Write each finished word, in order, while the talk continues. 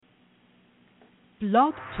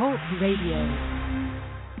Blog Talk Radio.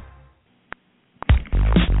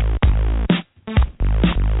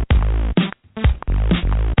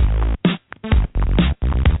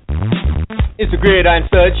 It's the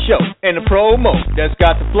GridironStuds show and the promo that's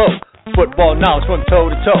got the flow. Football knowledge from toe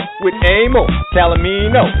to toe with Amo,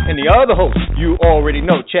 Calamino, and the other host you already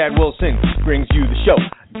know, Chad Wilson, brings you the show.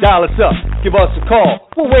 Dial us up, give us a call.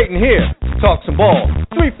 We're waiting here to talk some ball.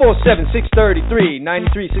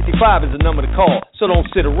 347-633-9365 is the number to call. So don't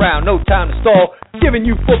sit around, no time to stall. Giving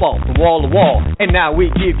you football from wall to wall. And now we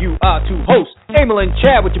give you our two hosts, Amo and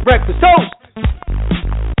Chad, with your breakfast toast.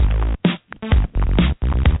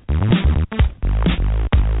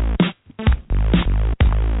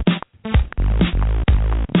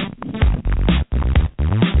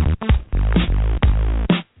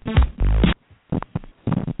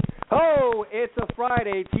 It's a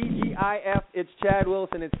Friday, TGIF, it's Chad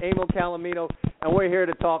Wilson, it's Amo Calamino, and we're here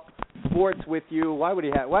to talk sports with you. Why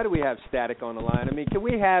do we have static on the line? I mean, can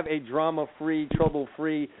we have a drama-free,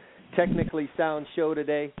 trouble-free, technically sound show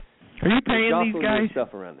today? Are you paying these guys?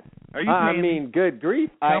 Stuff around it. Are you I mean, good grief.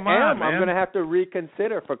 Come on, man. I'm going to have to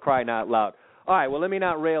reconsider, for crying out loud. All right, well, let me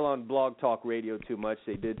not rail on Blog Talk Radio too much.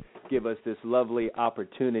 They did give us this lovely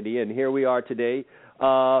opportunity, and here we are today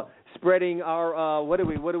spreading our what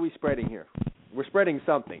are we spreading here? We're spreading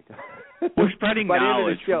something. We're spreading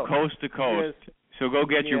knowledge from coast to coast. Yes. So go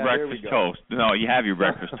get your breakfast toast. No, you have your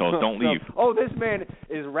breakfast toast. Don't leave. No. Oh, this man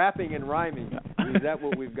is rapping and rhyming. Is that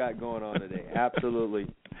what we've got going on today? Absolutely.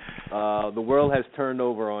 The world has turned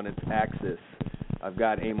over on its axis. I've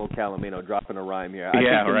got Amo Calamino dropping a rhyme here.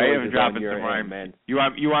 Yeah, right. I'm dropping some rhyme, man. You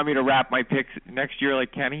want me to rap my picks next year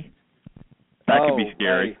like Kenny? That could be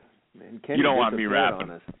scary. Man, Kenny, you don't want me rapping.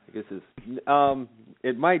 I guess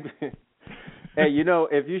it might. Hey,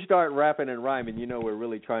 if you start rapping and rhyming, we're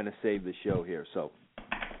really trying to save the show here. So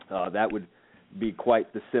that would be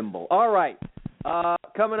quite the symbol. All right.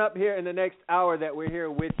 Coming up here in the next hour that we're here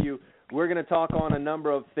with you, we're going to talk on a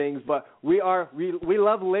number of things, but we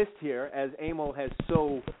love lists here, as Amo has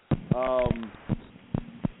so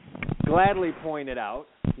gladly pointed out.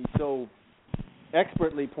 He's so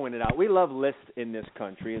expertly pointed out. We love lists in this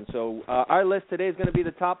country, and so our list today is going to be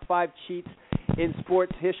the top 5 cheats in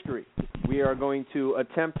sports history. We are going to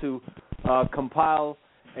attempt to compile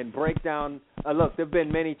and break down. Look, there have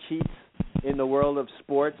been many cheats in the world of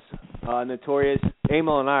sports, notorious.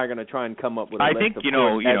 Amo and I are going to try and come up with a list. I think you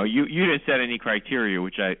didn't set any criteria,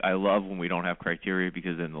 which I love when we don't have criteria,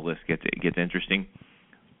 because then the list gets interesting.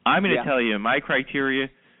 I'm going to tell you my criteria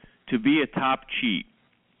to be a top cheat.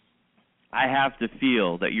 I have to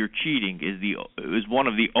feel that your cheating is one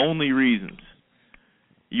of the only reasons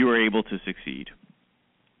you are able to succeed.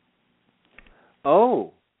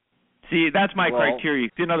 Oh. See, that's my criteria.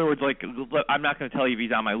 In other words, like, I'm not going to tell you if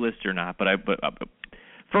he's on my list or not, but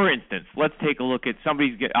for instance, let's take a look at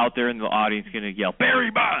somebody's out there in the audience going to yell, Barry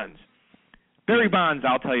Bonds. Barry Bonds,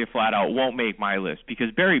 I'll tell you flat out, won't make my list,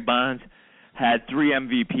 because Barry Bonds had 3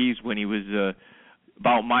 MVPs when he was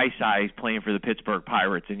about my size playing for the Pittsburgh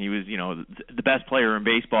Pirates, and he was, the best player in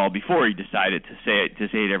baseball before he decided to say to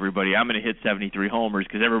everybody, I'm going to hit 73 homers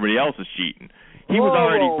because everybody else is cheating. He was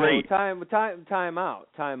already great. Time out.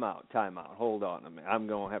 Hold on a minute. I'm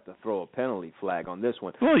going to have to throw a penalty flag on this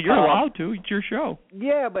one. Well, you're allowed to. It's your show.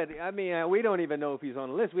 Yeah, but, I mean, we don't even know if he's on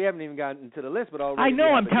the list. We haven't even gotten to the list, but already. I know.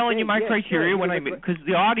 I'm telling you my criteria because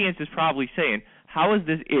the audience is probably saying, how is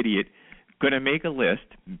this idiot going to make a list,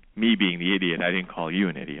 me being the idiot, I didn't call you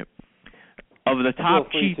an idiot, of the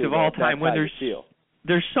top cheats of all time when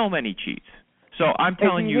there's so many cheats. So I'm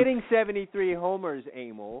telling you. Hitting 73 homers,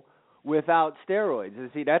 Amo, without steroids.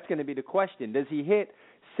 See, that's going to be the question. Does he hit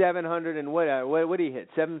 700 and what did he hit?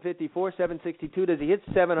 754, 762? Does he hit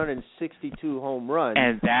 762 home runs?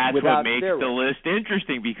 And that's what makes steroids? The list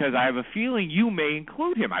interesting, because I have a feeling you may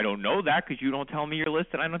include him. I don't know that because you don't tell me your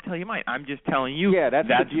list and I don't tell you mine. I'm just telling you. Yeah, that's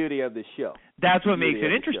the beauty of the show. That's what makes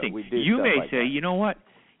it interesting. You may say, you know what?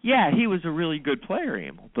 Yeah, he was a really good player,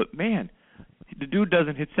 Emil, but man, the dude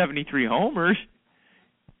doesn't hit 73 homers.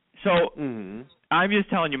 So I'm just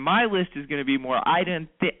telling you, my list is going to be more. I don't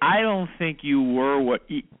think you were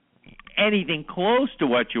anything close to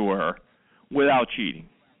what you were without cheating.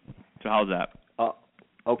 So how's that?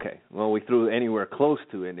 Okay. Well, we threw anywhere close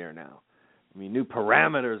to in there now. I mean, new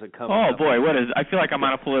parameters are coming. Oh boy, what is? I feel like I'm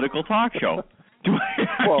on a political talk show. Do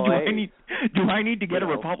I need to get a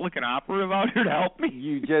Republican operative out here to help me?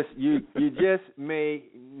 You just may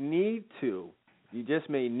need to. You just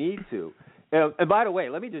may need to. And by the way,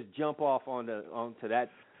 let me just jump off onto that,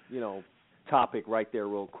 topic right there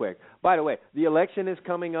real quick. By the way, the election is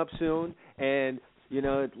coming up soon, and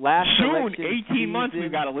last soon, election 18 months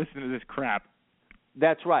we've got to listen to this crap.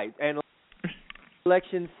 That's right. And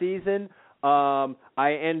election season,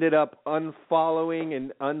 I ended up unfollowing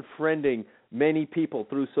and unfriending many people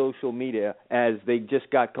through social media as they just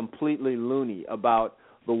got completely loony about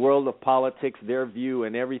the world of politics, their view,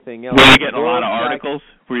 and everything else. Were you getting a lot of articles?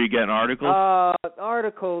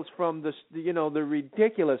 Articles from the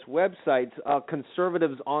ridiculous websites,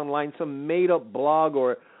 conservatives online, some made-up blog,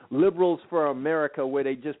 or Liberals for America, where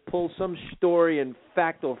they just pull some story and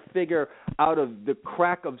fact or figure out of the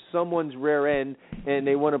crack of someone's rear end, and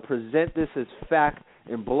they want to present this as fact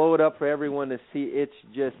and blow it up for everyone to see. It's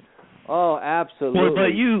just, absolutely. Well,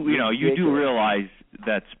 but you do realize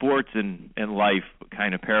that sports and life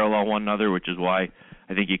kind of parallel one another, which is why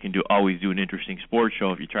I think you can always do an interesting sports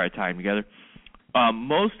show if you try to tie them together.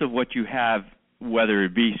 Most of what you have, whether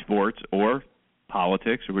it be sports or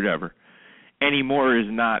politics or whatever, anymore is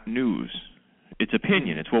not news. It's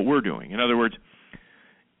opinion. It's what we're doing. In other words,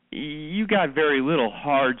 you got very little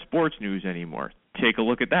hard sports news anymore. Take a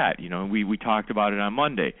look at that. We talked about it on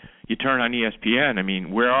Monday. You turn on ESPN, I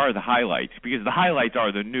mean, where are the highlights? Because the highlights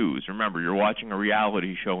are the news. Remember, you're watching a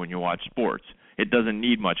reality show when you watch sports. It doesn't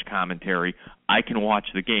need much commentary. I can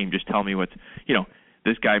watch the game. Just tell me what's,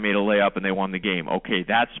 this guy made a layup and they won the game. Okay,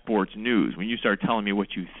 that's sports news. When you start telling me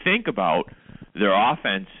what you think about their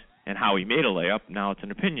offense and how he made a layup, now it's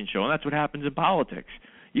an opinion show. And that's what happens in politics.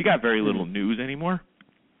 You got very little news anymore.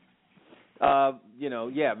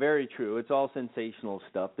 Yeah, very true. It's all sensational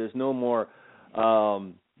stuff. There's no more,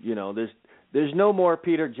 there's no more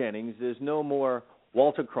Peter Jennings. There's no more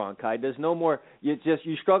Walter Cronkite. There's no more. You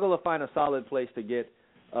struggle to find a solid place to get.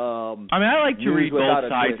 I like to read both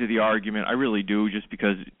sides of the argument. I really do, just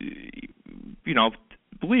because,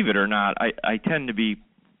 believe it or not, I tend to be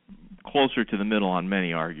closer to the middle on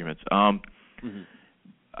many arguments.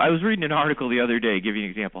 I was reading an article the other day, give you an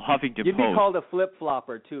example. Huffington Post. You'd be called a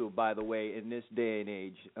flip-flopper, too, by the way, in this day and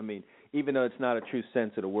age. I mean, even though it's not a true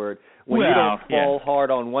sense of the word. When you don't fall hard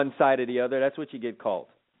on one side or the other, that's what you get called.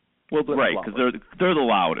 Well, right, because they're the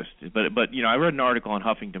loudest. But I read an article on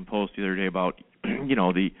Huffington Post the other day about,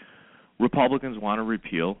 the Republicans want to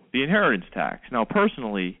repeal the inheritance tax. Now,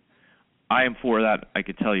 personally, I am for that. I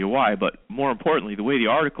could tell you why. But more importantly, the way the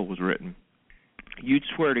article was written, you'd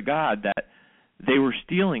swear to God that they were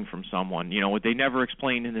stealing from someone. What they never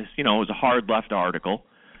explained in this, it was a hard left article.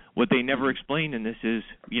 What they never explained in this is,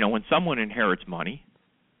 when someone inherits money,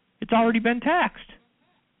 it's already been taxed.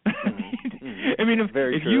 I mean, if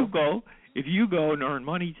you go and earn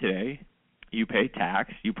money today, you pay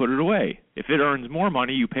tax, you put it away. If it earns more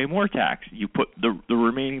money, you pay more tax. You put the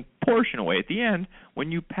remaining portion away. At the end,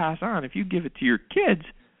 when you pass on, if you give it to your kids,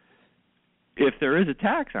 if there is a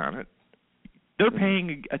tax on it, they're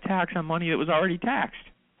paying a tax on money that was already taxed.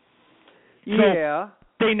 Yeah.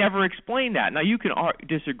 So they never explain that. Now, you can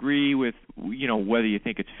disagree with, whether you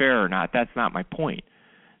think it's fair or not. That's not my point.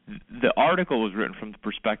 The article was written from the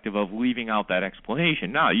perspective of leaving out that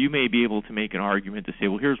explanation. Now, you may be able to make an argument to say,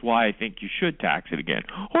 well, here's why I think you should tax it again,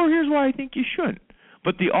 or here's why I think you shouldn't.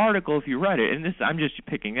 But the article, if you read it, and I'm just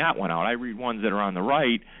picking that one out. I read ones that are on the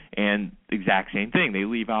right, and the exact same thing. They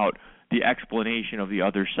leave out the explanation of the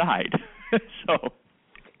other side. So.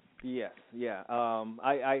 Yes, yeah.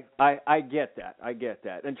 I get that. I get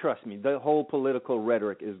that. And trust me, the whole political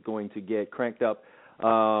rhetoric is going to get cranked up,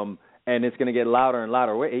 and it's going to get louder and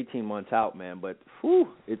louder. We're 18 months out, man, but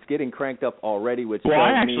it's getting cranked up already. Which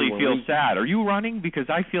I actually feel sad. Are you running? Because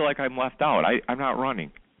I feel like I'm left out. I'm not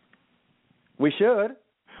running. We should.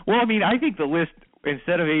 Well, I mean, I think the list,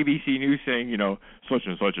 instead of ABC News saying, such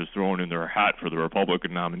and such is thrown in their hat for the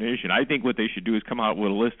Republican nomination, I think what they should do is come out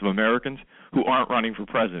with a list of Americans who aren't running for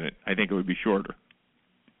president. I think it would be shorter.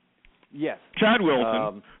 Yes. Chad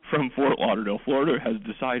Wilson from Fort Lauderdale, Florida, has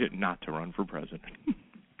decided not to run for president.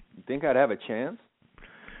 You think I'd have a chance?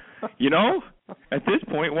 At this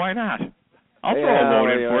point, why not? I'll throw a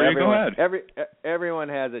vote in for you. Go ahead. Everyone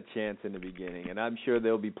has a chance in the beginning, and I'm sure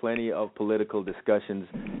there'll be plenty of political discussions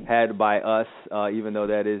had by us, even though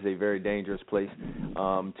that is a very dangerous place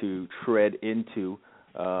to tread into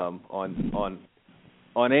on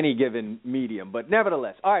any given medium. But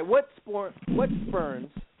nevertheless, all right. What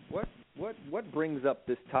brings up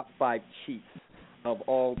this top 5 cheats of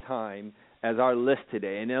all time as our list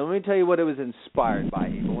today? And let me tell you what it was inspired by.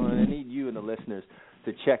 I need you and the listeners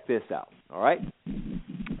to check this out, all right?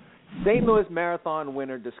 St. Louis Marathon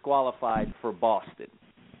winner disqualified for Boston.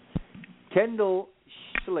 Kendall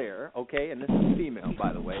Schleer, okay, and this is female,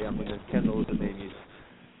 by the way. I mean, Kendall is a name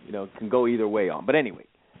can go either way on. But anyway,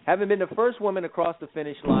 having been the first woman across the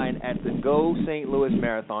finish line at the Go St. Louis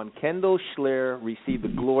Marathon, Kendall Schleer received the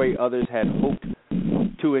glory others had hoped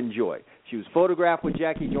to enjoy. She was photographed with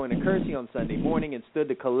Jackie Joyner-Kersee on Sunday morning and stood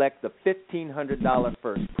to collect the $1,500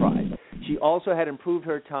 first prize. She also had improved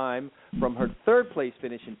her time from her third-place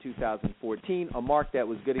finish in 2014, a mark that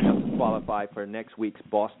was good enough to qualify for next week's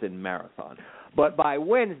Boston Marathon. But by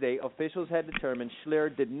Wednesday, officials had determined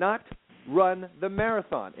Schlier did not run the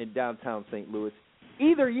marathon in downtown St. Louis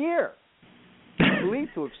either year. She is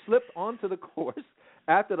believed to have slipped onto the course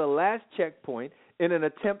after the last checkpoint in an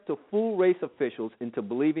attempt to fool race officials into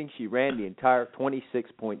believing she ran the entire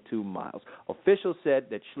 26.2 miles. Officials said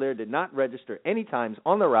that Schlier did not register any times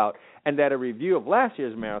on the route and that a review of last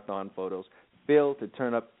year's marathon photos failed to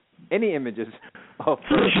turn up any images of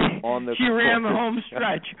her on the course. She ran the home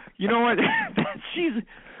stretch. You know what?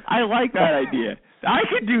 I like that idea. I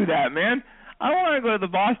could do that, man. I want to go to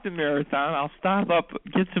the Boston Marathon. I'll stop up,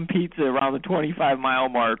 get some pizza around the 25-mile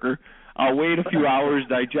marker. I'll wait a few hours,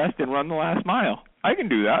 digest, and run the last mile. I can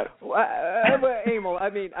do that. Emil,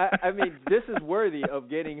 I mean, this is worthy of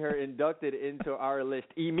getting her inducted into our list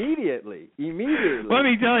immediately. Let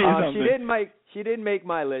me tell you something. She didn't make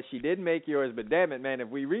my list. She didn't make yours. But damn it, man, if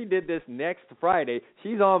we redid this next Friday,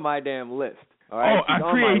 she's on my damn list. All right? On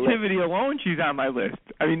creativity alone, she's on my list.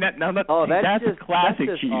 I mean, that's just classic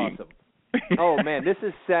cheating. Awesome. Oh man, this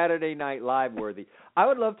is Saturday Night Live worthy. I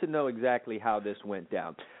would love to know exactly how this went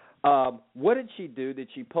down. What did she do? Did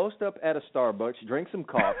she post up at a Starbucks, drink some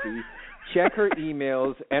coffee, check her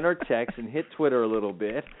emails and her texts, and hit Twitter a little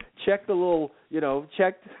bit? Check the little,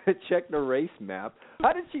 check the race map.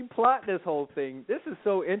 How did she plot this whole thing? This is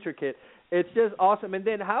so intricate. It's just awesome. And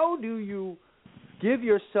then how do you give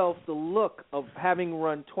yourself the look of having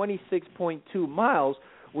run 26.2 miles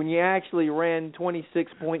when you actually ran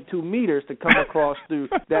 26.2 meters to come across through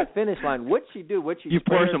that finish line? What'd she do? You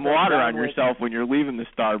pour some water on yourself when you're leaving the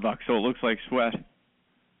Starbucks so it looks like sweat.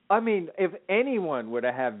 I mean, if anyone were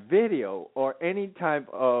to have video or any type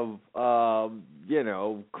of,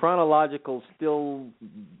 chronological still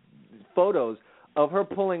photos of her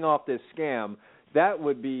pulling off this scam, that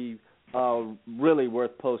would be really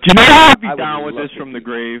worth posting. Do you know who would be down with this from the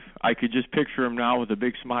grave? I could just picture him now with a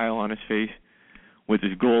big smile on his face, with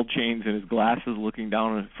his gold chains and his glasses looking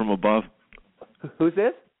down from above. Who's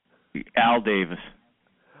this? Al Davis.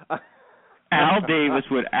 Al Davis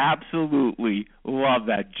would absolutely love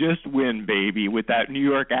that. Just win, baby, with that New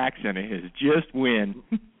York accent of his. Just win.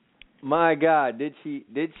 My God, did she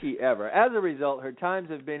ever. As a result, her times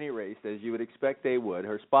have been erased, as you would expect they would.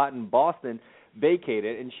 Her spot in Boston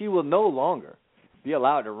vacated, and she will no longer be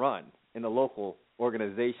allowed to run in the local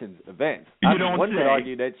organization's events. One could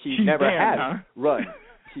argue that she's never run.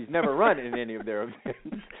 She's never run in any of their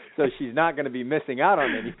events, so she's not going to be missing out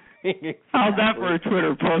on anything. How's that for a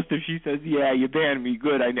Twitter post if she says, "Yeah, you banned me.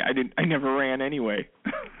 Good. I never ran anyway."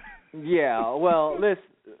 Yeah. Well, this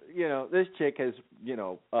chick has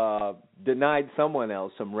denied someone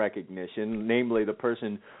else some recognition, namely the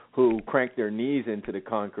person who cranked their knees into the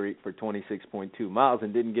concrete for 26.2 miles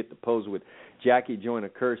and didn't get to pose with Jackie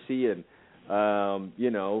Joyner-Kersee and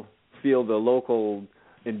feel the local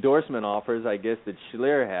endorsement offers, I guess, that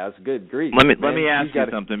Schlier has. Good grief. Let me ask you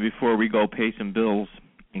something before we go pay some bills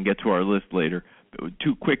and get to our list later.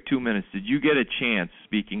 2 minutes. Did you get a chance,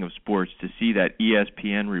 speaking of sports, to see that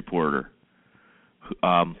ESPN reporter?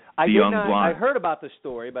 I did not. I heard about the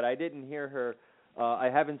story, but I didn't hear her. I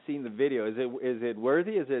haven't seen the video. Is it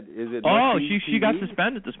worthy? Is it? Oh, she got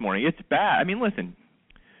suspended this morning. It's bad. I mean, listen,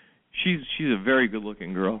 she's a very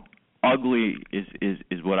good-looking girl. Ugly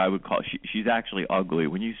is what I would call. She's actually ugly.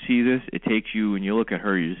 When you see this, it takes you. When you look at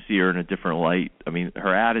her, you see her in a different light. I mean,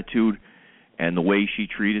 her attitude and the way she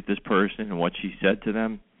treated this person and what she said to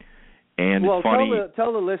them. And it's funny.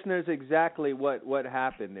 Tell the listeners exactly what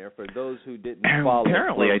happened there for those who didn't follow.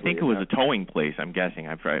 Apparently, I think it was a towing place. I'm guessing.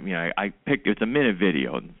 I picked. It's a minute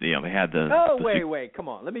video. They had the. Oh, wait! Come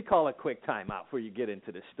on. Let me call a quick timeout before you get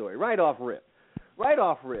into this story. Right off rip.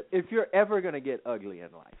 If you're ever going to get ugly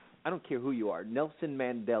in life, I don't care who you are. Nelson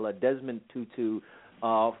Mandela, Desmond Tutu,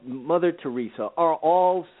 Mother Teresa are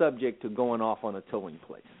all subject to going off on a towing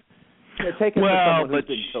place. Someone who's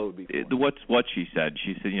been towed before. What she said?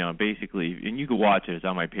 She said, basically, and you can watch it. It's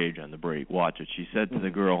on my page on the break. Watch it. She said to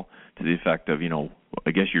the girl, to the effect of,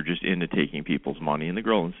 I guess you're just into taking people's money, and the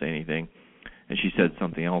girl didn't say anything. And she said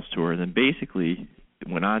something else to her, and then basically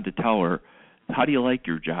went on to tell her, how do you like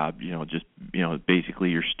your job? Basically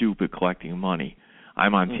you're stupid collecting money.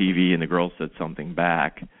 I'm on TV, and the girl said something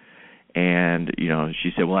back, and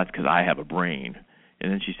she said, well, that's because I have a brain.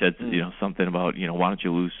 And then she said, something about, why don't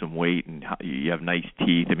you lose some weight and you have nice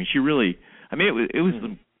teeth. I mean, it was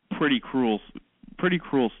some pretty cruel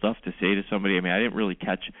stuff to say to somebody. I mean, I didn't really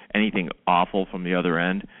catch anything awful from the other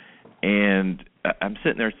end, and I'm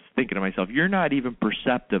sitting there thinking to myself, you're not even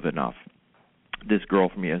perceptive enough, this girl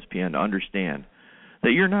from ESPN, to understand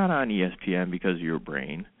that you're not on ESPN because of your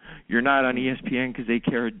brain. You're not on ESPN because they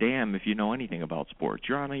care a damn if you know anything about sports.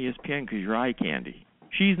 You're on ESPN because you're eye candy.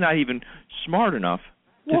 She's not even smart enough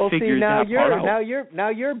to figure that part out. Now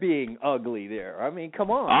you're being ugly there. I mean,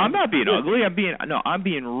 come on. I'm not being ugly. I'm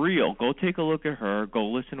being real. Go take a look at her. Go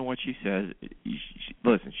listen to what she says.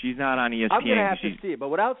 Listen, she's not on ESPN. I'm gonna have to see it, but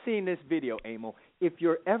without seeing this video, Emil, if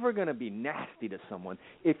you're ever gonna be nasty to someone,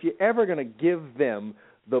 if you're ever gonna give them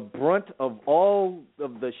the brunt of all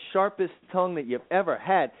of the sharpest tongue that you've ever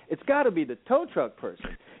had, it's got to be the tow truck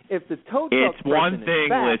person. If the tow truck person one thing. Is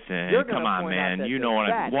fat, listen, come on, man. You know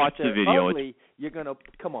what I watch the video. Ugly, you're gonna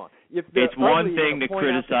come on. It's one thing to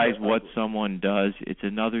criticize what someone does. It's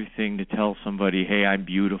another thing to tell somebody, "Hey, I'm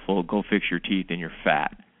beautiful. Go fix your teeth, and you're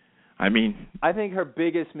fat." I mean, I think her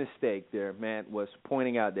biggest mistake there, Matt, was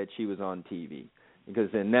pointing out that she was on TV,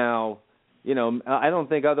 because then now, I don't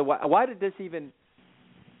think otherwise. Why did this even?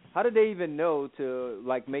 How did they even know to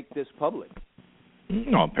make this public?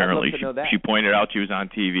 No, apparently she pointed out she was on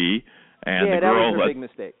TV, and the girl, that was her big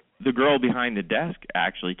mistake. The girl behind the desk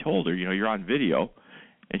actually told her, you're on video,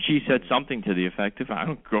 and she said something to the effect of, "I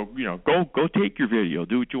don't go take your video,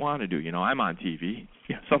 do what you want to do. I'm on TV,"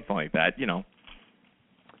 something like that.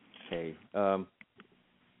 Okay,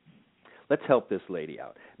 let's help this lady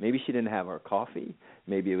out. Maybe she didn't have her coffee.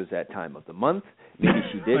 Maybe it was that time of the month. Maybe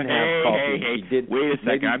she didn't have coffee. Hey, wait a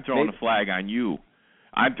second. I'm throwing a flag on you.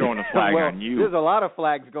 I'm throwing a flag on you. There's a lot of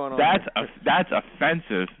flags going on. That's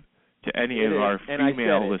offensive to any of our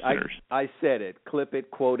female listeners. I said it. Clip it.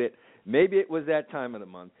 Quote it. Maybe it was that time of the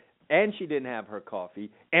month, and she didn't have her coffee,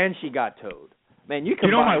 and she got towed. Man, you can.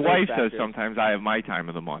 My wife says sometimes I have my time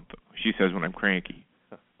of the month. She says when I'm cranky.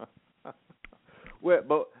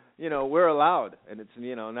 We're allowed, and it's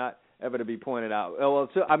not ever to be pointed out. Well,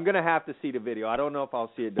 so I'm going to have to see the video. I don't know if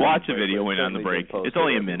I'll see it. Watch the video when on the break. It's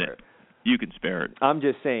only a minute. You can spare it. I'm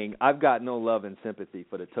just saying, I've got no love and sympathy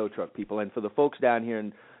for the tow truck people, and for the folks down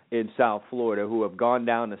here in South Florida who have gone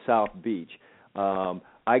down to South Beach.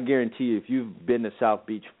 I guarantee you, if you've been to South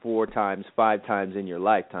Beach 4 times, 5 times in your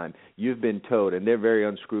lifetime, you've been towed, and they're very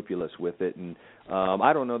unscrupulous with it. And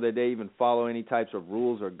I don't know that they even follow any types of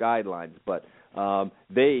rules or guidelines, but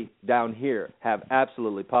they down here have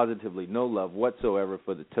absolutely, positively no love whatsoever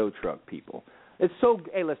for the tow truck people. It's so.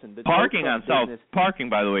 Hey, listen. The parking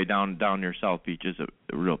by the way, down near South Beach is a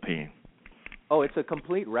real pain. Oh, it's a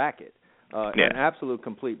complete racket, an absolute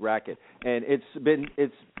complete racket, and it's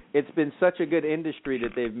been such a good industry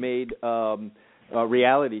that they've made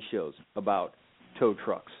reality shows about tow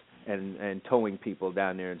trucks and towing people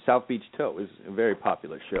down there. And South Beach Tow is a very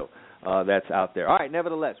popular show that's out there. All right,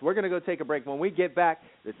 nevertheless, we're going to go take a break. When we get back,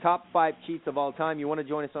 the top 5 cheats of all time. You want to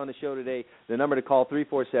join us on the show today, the number to call,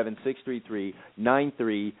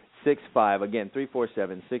 347-633-9365. Again,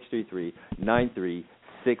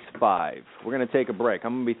 347-633-9365. We're going to take a break.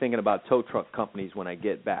 I'm going to be thinking about tow truck companies when I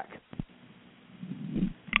get back.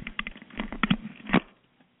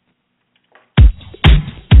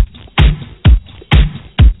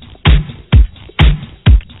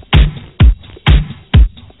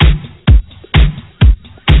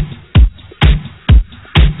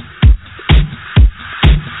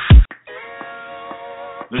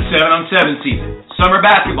 The 7-on-7 season, summer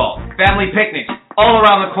basketball, family picnics, all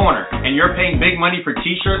around the corner, and you're paying big money for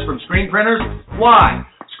T-shirts from screen printers? Why?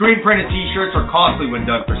 Screen printed T-shirts are costly when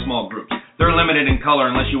done for small groups. They're limited in color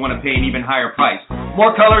unless you want to pay an even higher price.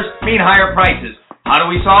 More colors mean higher prices. How do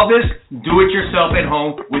we solve this? Do it yourself at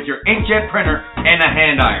home with your inkjet printer and a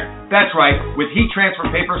hand iron. That's right, with heat transfer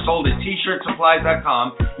paper sold at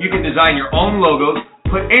tshirtsupplies.com, you can design your own logos,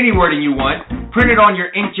 put any wording you want, print it on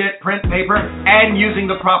your inkjet print paper, and using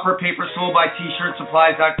the proper paper sold by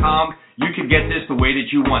tshirtsupplies.com, you can get this the way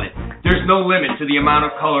that you want it. There's no limit to the amount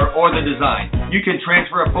of color or the design. You can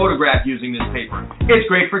transfer a photograph using this paper. It's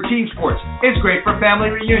great for team sports. It's great for family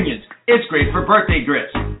reunions. It's great for birthday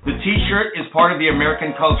gifts. The T-shirt is part of the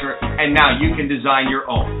American culture, and now you can design your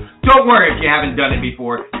own. Don't worry if you haven't done it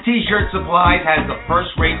before. T-Shirt Supplies has the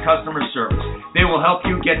first-rate customer service. They will help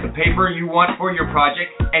you get the paper you want for your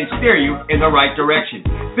project and steer you in the right direction.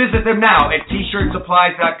 Visit them now at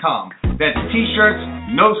tshirtsupplies.com. That's T-shirts,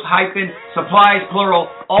 no hyphen, supplies, plural,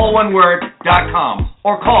 all one word, .com.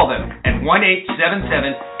 Or call them at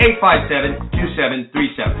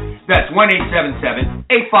 1-877-857-2737. That's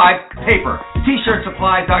 1-877-85-PAPER.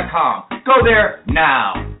 tshirtsupplies.com. Go there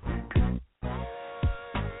now.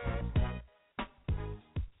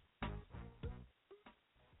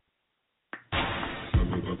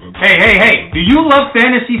 Hey, do you love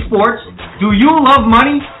fantasy sports? Do you love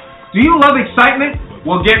money? Do you love excitement?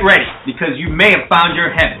 Well, get ready, because you may have found your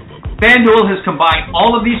heaven. FanDuel has combined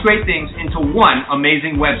all of these great things into one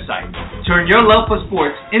amazing website. Turn your love for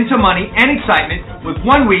sports into money and excitement with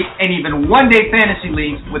 1 week and even 1-day fantasy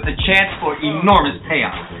leagues with a chance for enormous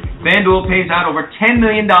payouts. FanDuel pays out over $10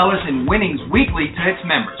 million in winnings weekly to its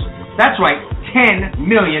members. That's right, $10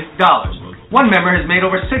 million. One member has made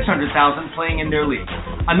over $600,000 playing in their league.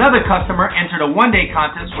 Another customer entered a 1-day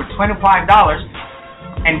contest for $25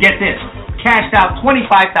 and get this, cashed out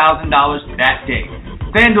 $25,000 that day.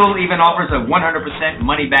 FanDuel even offers a 100%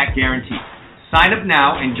 money-back guarantee. Sign up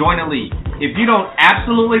now and join a league. If you don't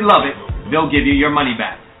absolutely love it, they'll give you your money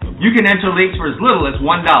back. You can enter leagues for as little as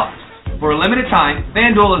 $1. For a limited time,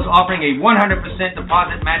 FanDuel is offering a 100%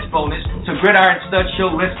 deposit match bonus to Gridiron Studs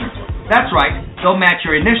Show listeners. That's right, they'll match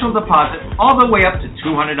your initial deposit all the way up to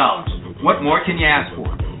 $200. What more can you ask for?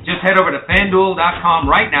 Just head over to FanDuel.com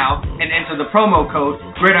right now and enter the promo code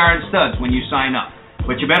GridironStuds when you sign up.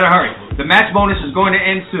 But you better hurry. The match bonus is going to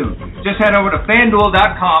end soon. Just head over to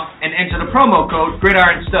FanDuel.com and enter the promo code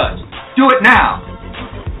GridironStuds. Do it now!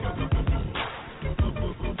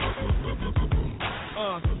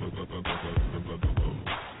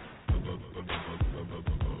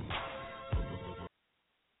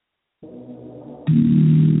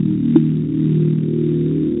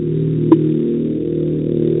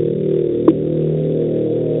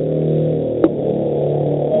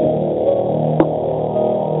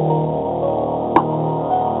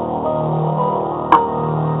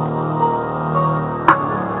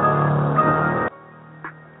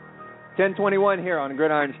 .21 here on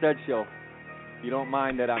Gridiron Studs Show. You don't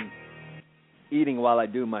mind that I'm eating while I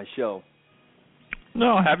do my show.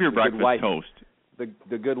 No, have your breakfast toast.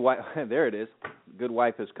 The good wife, there it is. The good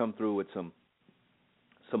wife has come through with some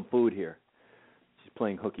food here. She's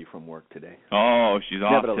playing hooky from work today. Oh, she's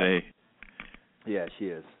off today. Yeah, she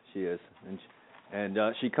is. And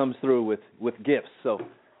she comes through with gifts, so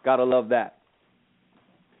gotta love that.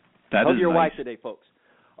 How's your wife today, folks?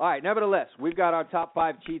 All right, nevertheless, we've got our top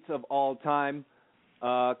 5 cheats of all time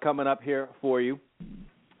coming up here for you.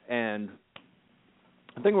 And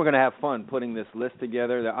I think we're going to have fun putting this list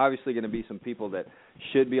together. There are obviously going to be some people that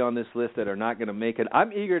should be on this list that are not going to make it.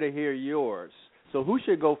 I'm eager to hear yours. So who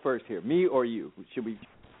should go first here, me or you? Should we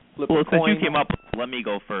flip a coin? Well, since you came up, let me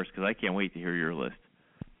go first because I can't wait to hear your list.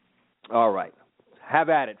 All right. Have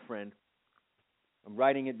at it, friend. I'm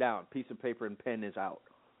writing it down. Piece of paper and pen is out.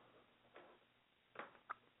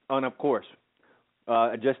 And, of course,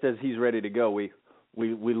 just as he's ready to go, we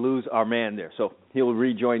lose our man there. So he'll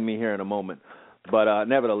rejoin me here in a moment. But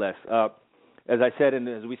nevertheless, as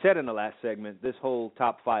we said in the last segment, this whole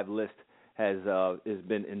top 5 list has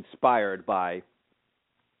been inspired by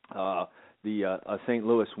a St.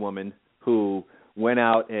 Louis woman who went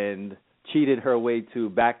out and cheated her way to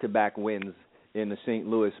back-to-back wins in the St.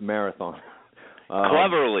 Louis Marathon.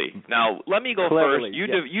 Cleverly. Now, let me go first. You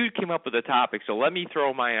yes. You came up with a topic, so let me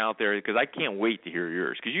throw mine out there because I can't wait to hear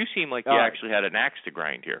yours because you seem like you actually had an axe to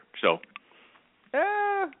grind here. So,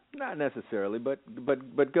 not necessarily, but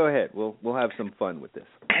go ahead. We'll have some fun with this.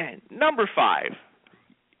 Number 5.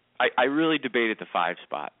 I really debated the 5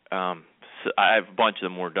 spot. So I have a bunch of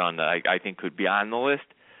them more done that I think could be on the list.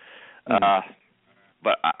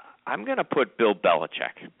 But I'm going to put Bill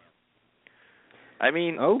Belichick. I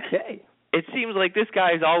mean, okay. It seems like this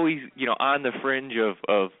guy is always, on the fringe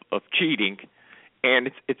of cheating, and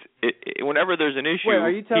it's whenever there's an issue. Wait, are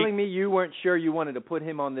you telling me you weren't sure you wanted to put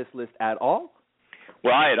him on this list at all?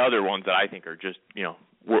 Well, I had other ones that I think are just,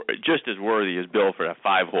 just as worthy as Bill for that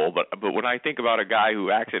 5-hole. But when I think about a guy who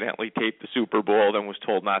accidentally taped the Super Bowl and was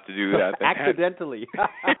told not to do that, accidentally.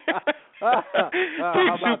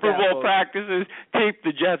 Taped Super Bowl practices, taped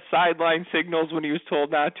the Jets sideline signals when he was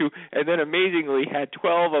told not to, and then amazingly had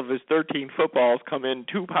 12 of his 13 footballs come in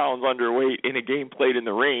 2 pounds underweight in a game played in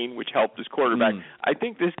the rain, which helped his quarterback. I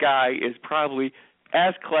think this guy is probably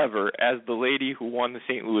as clever as the lady who won the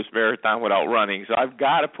St. Louis Marathon without running. So I've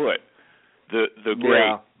got to put the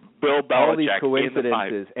great Bill Belichick all these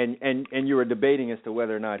coincidences, in the 5. And you were debating as to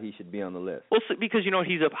whether or not he should be on the list. Well, because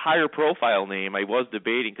he's a higher profile name. I was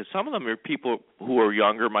debating because some of them are people who are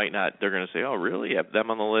younger might not. They're going to say, "Oh, really? You have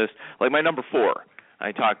them on the list?" Like my number 4.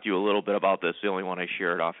 I talked to you a little bit about this. The only one I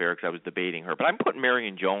shared off air because I was debating her. But I'm putting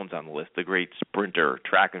Marion Jones on the list, the great sprinter,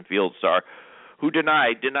 track and field star, who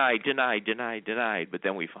denied. But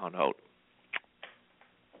then we found out.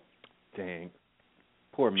 Dang.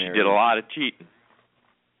 Poor Marion. She did a lot of cheating.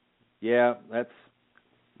 Yeah, that's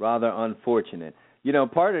rather unfortunate.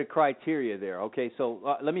 Part of the criteria there, okay,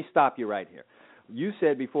 so let me stop you right here. You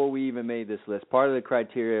said before we even made this list, part of the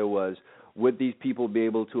criteria was would these people be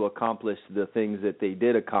able to accomplish the things that they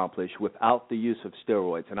did accomplish without the use of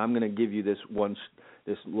steroids? And I'm going to give you this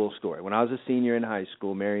little story. When I was a senior in high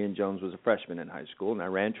school, Marion Jones was a freshman in high school, and I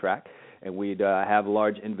ran track, and we'd have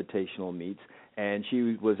large invitational meets. And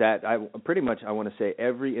she was at, I want to say,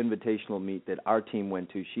 every invitational meet that our team went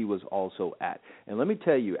to, she was also at. And let me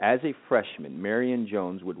tell you, as a freshman, Marion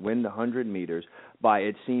Jones would win the 100 meters by,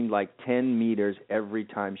 it seemed like, 10 meters every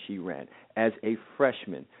time she ran. As a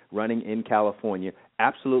freshman running in California,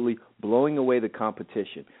 absolutely blowing away the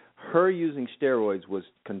competition. Her using steroids was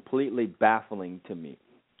completely baffling to me.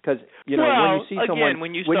 Because, when you see someone,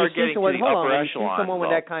 when you start getting to the upper echelon, when you see someone with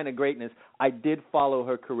that kind of greatness, I did follow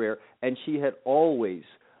her career, and she had always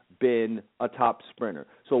been a top sprinter.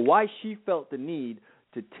 So why she felt the need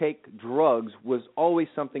to take drugs was always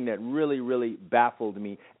something that really, really baffled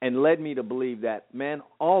me and led me to believe that, man,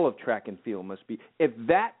 all of track and field must be. If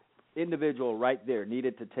that individual right there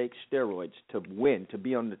needed to take steroids to win, to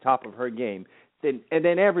be on the top of her game, then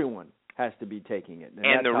everyone has to be taking it.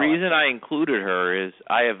 And the reason I included her is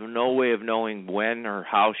I have no way of knowing when or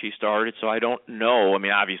how she started, so I don't know. I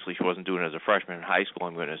mean, obviously she wasn't doing it as a freshman in high school,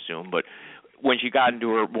 I'm going to assume, but when she got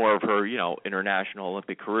into more of her, international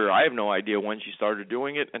Olympic career, I have no idea when she started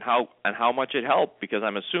doing it and how much it helped, because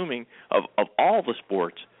I'm assuming of all the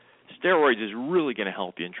sports, steroids is really going to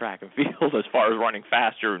help you in track and field as far as running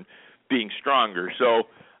faster and being stronger. So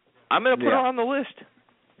I'm going to put her on the list.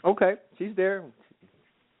 Okay, she's there.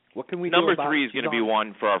 What can we do Number about 3 is going to be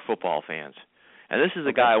one for our football fans. And this is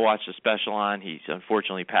a guy I watched a special on. He's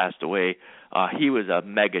unfortunately passed away. He was a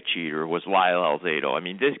mega cheater, was Lyle Alzado. I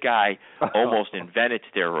mean, this guy almost invented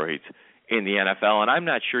steroids in the NFL, and I'm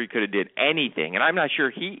not sure he could have did anything. And I'm not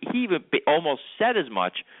sure he even almost said as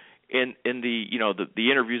much in the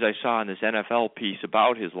the interviews I saw in this NFL piece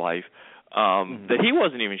about his life that he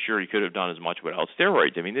wasn't even sure he could have done as much without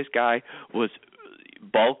steroids. I mean, this guy was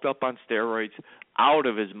bulked up on steroids, out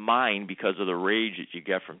of his mind because of the rage that you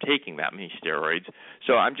get from taking that many steroids.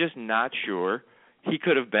 So I'm just not sure he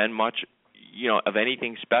could have been much, of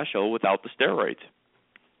anything special without the steroids.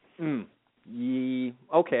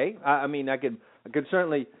 Okay. I mean, I could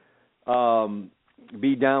certainly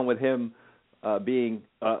be down with him being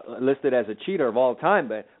listed as a cheater of all time,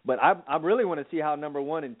 but I really want to see how number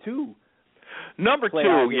 1 and 2. Number 2,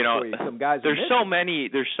 some guys there's so many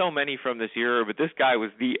from this era, but this guy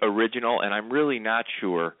was the original, and I'm really not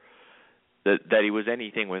sure that he was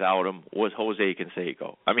anything without him, was Jose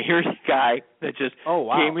Canseco. I mean, here's a guy that just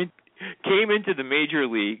came into the major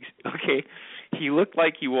leagues, okay? He looked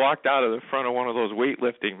like he walked out of the front of one of those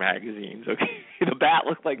weightlifting magazines, okay? The bat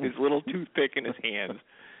looked like this little toothpick in his hands.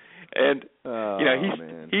 And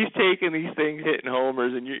he's taking these things, hitting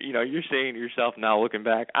homers, and you're saying to yourself now, looking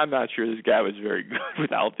back, I'm not sure this guy was very good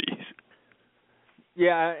without these.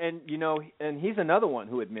 Yeah, and and he's another one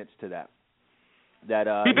who admits to that.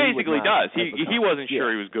 He basically does. He wasn't sure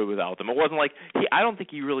he was good without them. It wasn't like I don't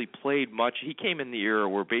think he really played much. He came in the era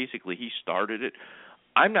where basically he started it.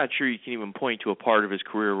 I'm not sure you can even point to a part of his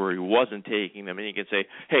career where he wasn't taking them, and you can say,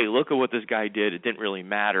 hey, look at what this guy did. It didn't really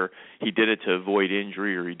matter. He did it to avoid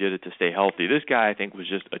injury or he did it to stay healthy. This guy, I think, was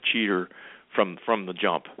just a cheater from the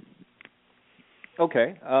jump.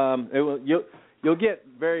 Okay. You'll get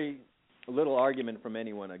very little argument from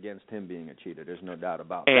anyone against him being a cheater. There's no doubt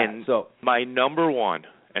about that. And my number 1,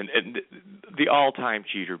 and the all-time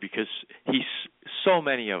cheater, because so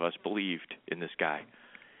many of us believed in this guy,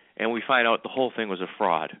 and we find out the whole thing was a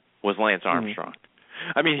fraud, was Lance Armstrong.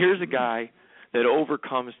 I mean, here's a guy that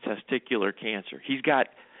overcomes testicular cancer. He's got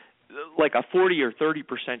like a 40 or 30%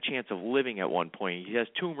 chance of living at one point. He has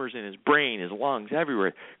tumors in his brain, his lungs,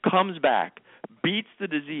 everywhere. Comes back, beats the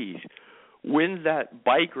disease, wins that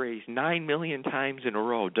bike race 9 million times in a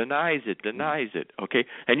row, denies it, okay?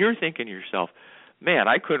 And you're thinking to yourself, man,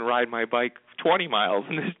 I couldn't ride my bike 20 miles,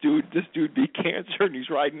 and this dude beat cancer, and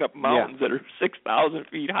he's riding up mountains that are 6,000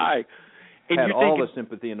 feet high. And had all the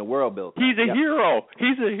sympathy in the world, Bill. He's a hero.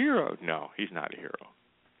 He's a hero. No, he's not a hero.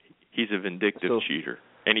 He's a vindictive cheater,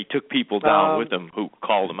 and he took people down with him who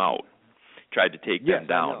called him out, tried to take them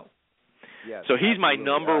down. Yes, so he's my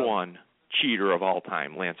number 1 cheater of all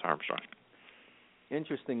time, Lance Armstrong.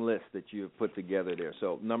 Interesting list that you have put together there.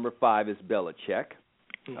 So number 5 is Belichick.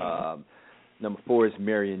 Number 4 is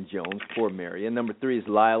Marion Jones, poor Marion. Number 3 is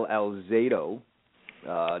Lyle Alzado.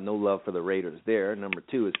 No love for the Raiders there. Number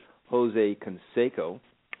 2 is Jose Canseco.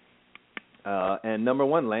 And number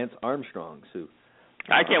 1, Lance Armstrong. So,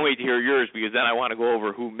 I can't wait to hear yours, because then I want to go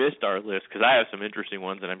over who missed our list, because I have some interesting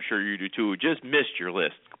ones, and I'm sure you do too, who just missed your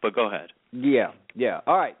list. But go ahead. Yeah.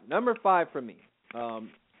 All right, number 5 for me.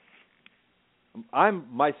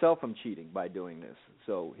 I'm cheating by doing this.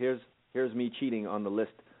 So here's here's me cheating on the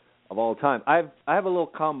list of all time. I have a little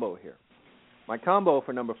combo here. My combo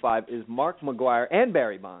for number 5 is Mark McGwire and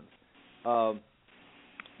Barry Bonds.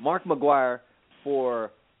 Mark McGwire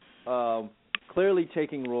for clearly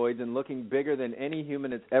taking roids and looking bigger than any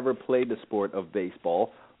human that's ever played the sport of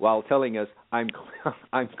baseball, while telling us I'm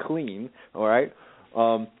clean. All right,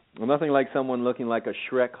 nothing like someone looking like a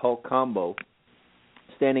Shrek Hulk combo,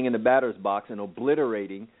 standing in the batter's box and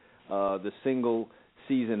obliterating the single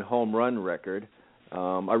season home run record.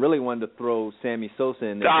 I really wanted to throw Sammy Sosa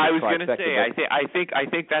in there. I was going to say, I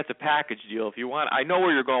think that's a package deal. If you want, I know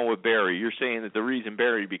where you're going with Barry. You're saying that the reason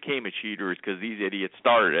Barry became a cheater is because these idiots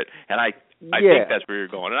started it, and I think that's where you're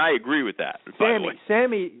going, and I agree with that.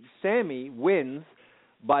 Sammy wins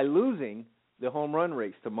by losing the home run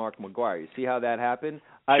race to Mark McGwire. You see how that happened?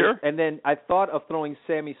 Sure. And then I thought of throwing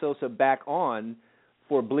Sammy Sosa back on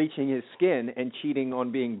for bleaching his skin and cheating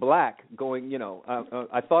on being black.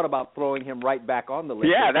 I thought about throwing him right back on the list.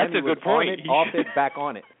 Yeah, that's a good point. Off it, back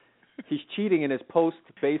on it. He's cheating in his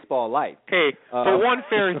post-baseball life. Hey, for one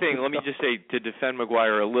fair thing, let me just say to defend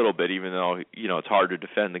McGwire a little bit, even though it's hard to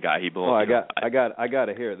defend the guy. He belongs. I got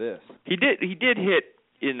to hear this. He did hit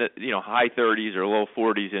in the high 30s or low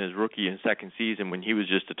 40s in his rookie and second season when he was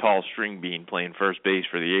just a tall string bean playing first base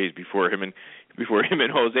for the A's before him and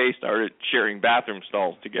Jose started sharing bathroom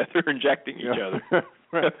stalls together, injecting each other.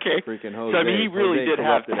 Okay. Freaking Jose. So I mean, he really Jose did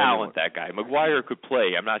have anyone. talent. That guy. McGwire could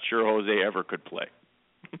play. I'm not sure Jose ever could play.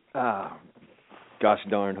 Gosh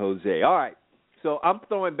darn Jose. All right. So I'm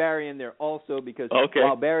throwing Barry in there also because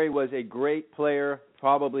while Barry was a great player,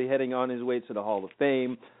 probably heading on his way to the Hall of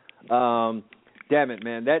Fame, damn it,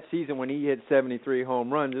 man, that season when he hit 73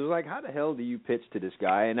 home runs, it was like, how the hell do you pitch to this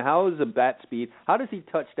guy? And how is the bat speed? How does he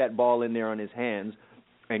touch that ball in there on his hands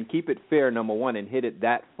and keep it fair, number one, and hit it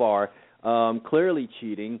that far? Clearly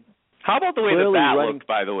cheating. How about the way the bat looked,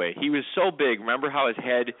 by the way? He was so big. Remember how his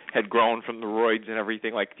head had grown from the roids and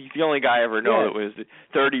everything? Like, he's the only guy I ever know that was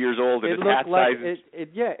 30 years old and his hat size.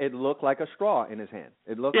 It looked like a straw in his hand.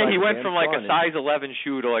 It looked he went from like a size 11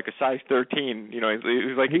 shoe to like a size 13. He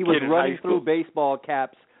was like he was running through baseball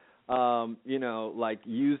caps, like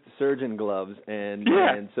used surgeon gloves, and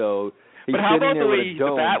so. But how about the way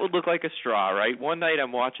the bat would look like a straw, right? One night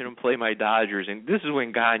I'm watching him play my Dodgers, and this is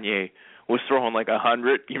when Gagne was throwing like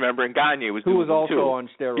 100. You remember? And Gagne was who was also on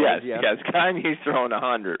steroids. Yes, Gagne's throwing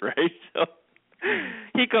 100, right? So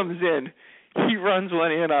he comes in, he runs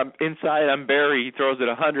one in inside on Barry. He throws it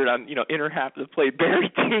 100 on inner half of the plate. Barry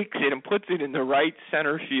takes it and puts it in the right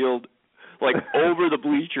center field, like over the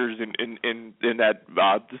bleachers in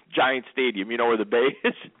that giant stadium. You know where the bay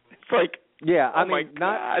is? It's like. Yeah, I mean,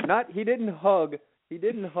 not he didn't hug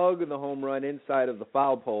the home run inside of the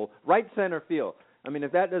foul pole, right center field. I mean,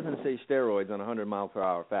 if that doesn't say steroids on a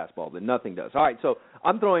 100-mile-per-hour fastball, then nothing does. All right, so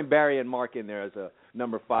I'm throwing Barry and Mark in there as a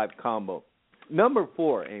number 5 combo. Number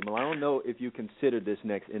 4, Emil, I don't know if you consider this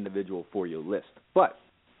next individual for your list, but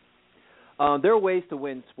there are ways to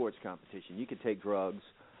win sports competition. You could take drugs,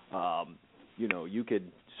 you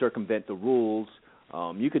could circumvent the rules,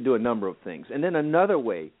 you could do a number of things. And then another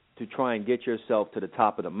way to try and get yourself to the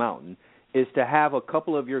top of the mountain is to have a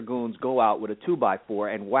couple of your goons go out with a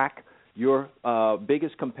 2x4 and whack your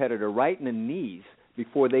biggest competitor right in the knees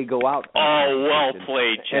before they go out. Oh, well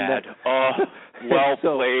played, Chad. Well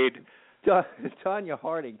played. Tanya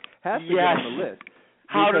Harding has to get on the list.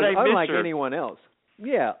 How did I miss unlike her?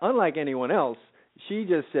 Unlike anyone else, she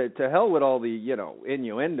just said, to hell with all the,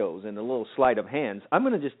 innuendos and the little sleight of hands. I'm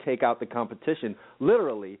going to just take out the competition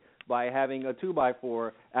literally by having a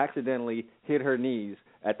 2x4 accidentally hit her knees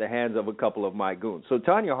at the hands of a couple of my goons. So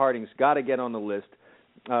Tanya Harding's got to get on the list.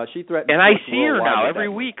 She threatened. And I see her now every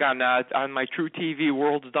week on my True TV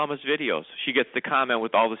World's Dumbest Videos. She gets to comment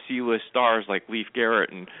with all the C-list stars like Leif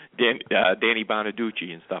Garrett and Danny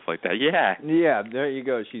Bonaducci and stuff like that. Yeah. Yeah, there you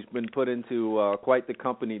go. She's been put into quite the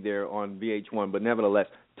company there on VH1. But nevertheless,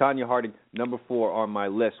 Tanya Harding, number 4 on my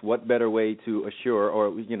list. What better way to assure,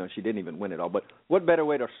 or, she didn't even win it all, but what better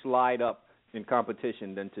way to slide up in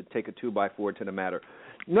competition than to take a 2x4 to the matter?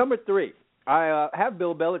 Number 3. I have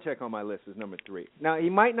Bill Belichick on my list as number 3. Now, he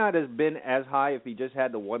might not have been as high if he just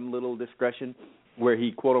had the one little discretion where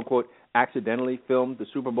he, quote-unquote, accidentally filmed the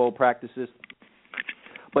Super Bowl practices.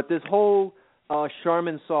 But this whole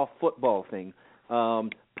Charmin soft football thing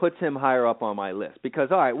puts him higher up on my list. Because,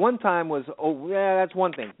 all right, one time was, that's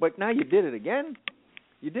one thing. But now you did it again?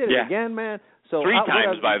 You did it again, man? So 3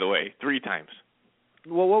 times, by the way. 3 times.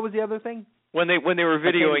 Well, what was the other thing? When they were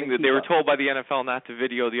videoing, that they were told by the NFL not to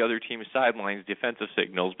video the other team's sidelines defensive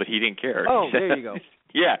signals, but he didn't care. Oh, there you go.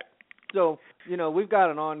 Yeah. So, we've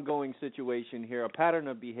got an ongoing situation here, a pattern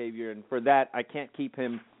of behavior, and for that, I can't keep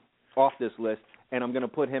him off this list, and I'm going to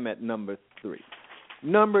put him at number 3.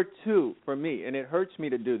 Number 2 for me, and it hurts me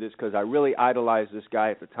to do this because I really idolized this guy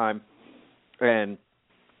at the time, and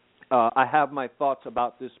I have my thoughts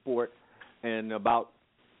about this sport and about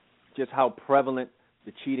just how prevalent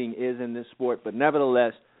the cheating is in this sport. But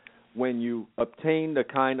nevertheless, when you obtain the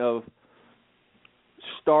kind of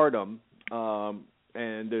stardom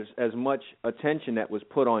and there's as much attention that was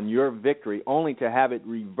put on your victory, only to have it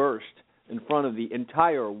reversed in front of the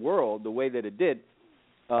entire world the way that it did,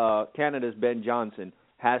 Canada's Ben Johnson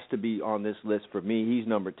has to be on this list for me. He's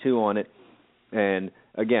number 2 on it. And,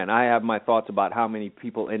 again, I have my thoughts about how many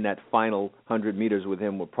people in that final 100 meters with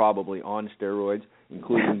him were probably on steroids,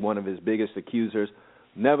 including one of his biggest accusers.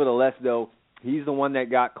 Nevertheless, though, he's the one that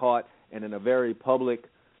got caught, and in a very public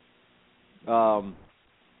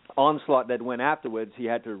onslaught that went afterwards, he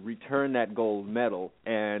had to return that gold medal.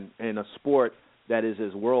 And in a sport that is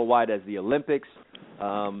as worldwide as the Olympics,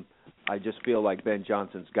 I just feel like Ben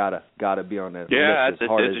Johnson's gotta be on that list. Yeah, it's a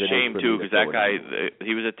shame too, because that guy,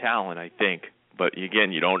 he was a talent, I think. But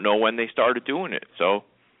again, you don't know when they started doing it. So.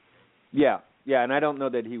 Yeah, and I don't know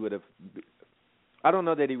that he would have. I don't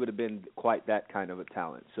know that he would have been quite that kind of a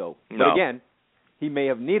talent. So, no. But again, he may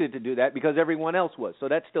have needed to do that because everyone else was. So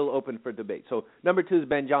that's still open for debate. So number 2 is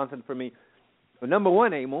Ben Johnson for me. But number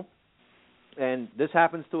 1, Emil, and this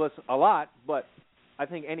happens to us a lot, but I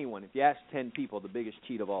think anyone, if you ask 10 people the biggest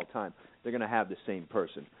cheat of all time, they're going to have the same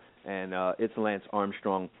person. And it's Lance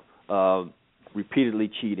Armstrong repeatedly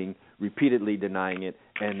cheating, repeatedly denying it,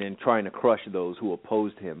 and then trying to crush those who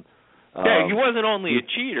opposed him. Yeah, he wasn't only a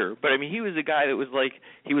cheater, but I mean, he was a guy that was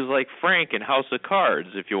like Frank in House of Cards.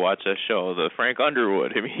 If you watch that show, the Frank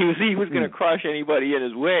Underwood. I mean, he was going to crush anybody in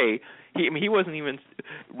his way. He wasn't even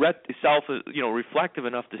reflective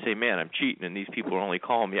enough to say, "Man, I'm cheating," and these people are only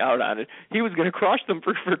calling me out on it. He was going to crush them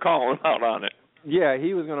for calling him out on it. Yeah,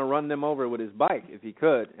 he was going to run them over with his bike if he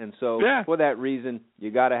could, and so for that reason,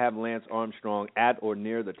 you got to have Lance Armstrong at or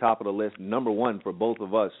near the top of the list, number 1 for both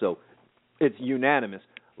of us. So it's unanimous.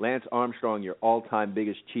 Lance Armstrong, your all-time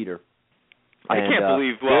biggest cheater. I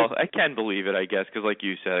can believe it, I guess, because like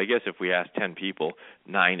you said, I guess if we asked 10 people,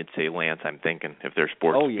 9 would say Lance, I'm thinking, if they're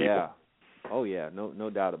sports people. Oh, yeah, no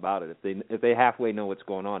doubt about it. If they halfway know what's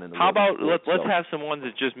going on in the world. How about let's have some ones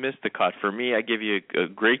that just missed the cut. For me, I give you a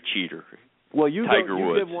great cheater. Well, you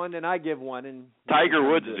Woods. give one, and I give one. And Tiger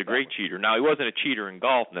Woods is a great cheater. Now, he wasn't a cheater in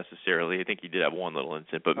golf necessarily. I think he did have one little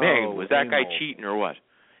incident. But, man, was that guy cheating or what?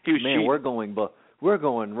 He was cheating. We're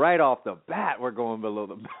going right off the bat. We're going below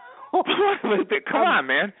the Come on,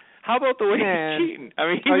 man. How about the way he's cheating? I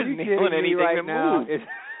mean, he was nailing anything right that now? moved.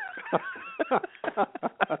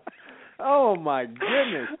 Oh, my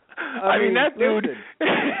goodness. I mean, that dude,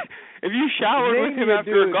 if you showered with him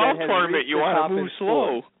after a golf tournament, you want to move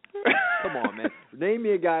slow. Come on, man. Name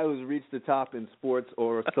me a guy who's reached the top in sports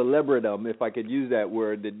or celebridom, if I could use that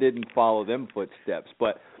word, that didn't follow them footsteps.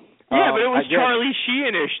 But yeah, but it was Charlie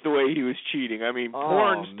Sheen-ish the way he was cheating. I mean,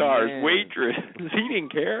 porn stars, waitresses, he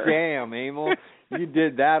didn't care. Damn, Emil, you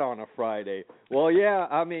did that on a Friday. Well, yeah,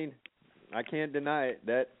 I mean, I can't deny it.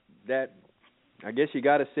 That I guess you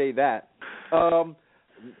got to say that. I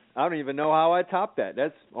don't even know how I top that.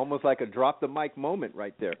 That's almost like a drop the mic moment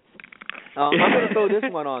right there. I'm going to throw this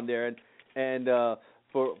one on there, and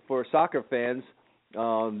for soccer fans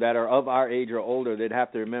that are of our age or older, they'd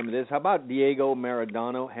have to remember this. How about Diego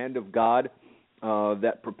Maradona, hand of God,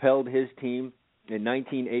 that propelled his team in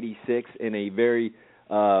 1986 in a very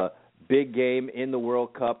big game in the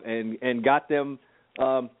World Cup and got them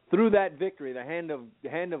through that victory. The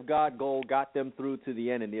hand of God goal got them through to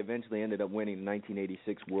the end, and they eventually ended up winning the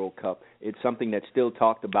 1986 World Cup. It's something that's still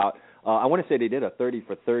talked about. I want to say they did a 30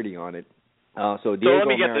 for 30 on it. So let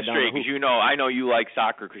me get this straight, because I know you like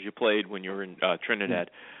soccer because you played when you were in Trinidad.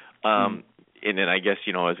 And then I guess,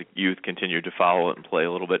 as a youth continued to follow it and play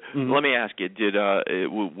a little bit. Let me ask you,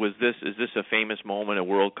 is this a famous moment, a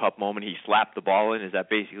World Cup moment? He slapped the ball in? Is that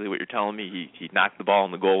basically what you're telling me? He knocked the ball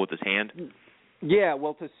in the goal with his hand? Yeah,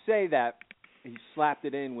 well, to say that he slapped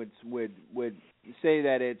it in would say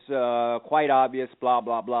that it's quite obvious, blah,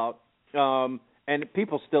 blah, blah. And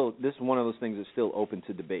people still, this is one of those things that's still open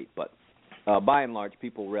to debate, but by and large,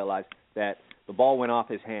 people realize that the ball went off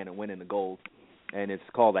his hand and went in the goal, and it's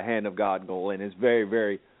called a hand of God goal, and it's very,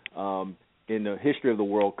 very, in the history of the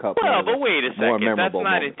World Cup. Well, but wait a second. That's not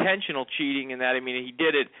moment. Intentional cheating in that. I mean, he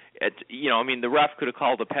did it the ref could have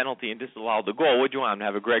called a penalty and disallowed the goal. Would you want him to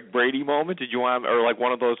have a Greg Brady moment? Did you want him, or like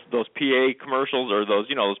one of those PA commercials or those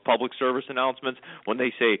public service announcements when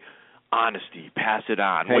they say, honesty, pass it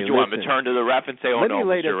on. Hey, would you want him to turn to the ref and say, oh, no,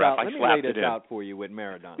 Mr. Ref, I slapped it in? Let me lay this out for you with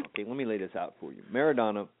Maradona. Okay, let me lay this out for you.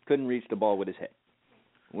 Maradona couldn't reach the ball with his head.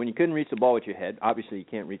 when you couldn't reach the ball with your head, obviously you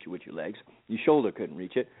can't reach it with your legs. Your shoulder couldn't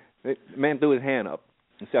reach it. The man threw his hand up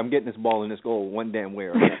and said, "I'm getting this ball in this goal one damn way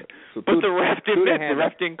or another." So but the ref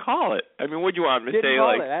didn't call it. I mean, what do you want him to say?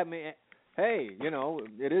 I mean, hey,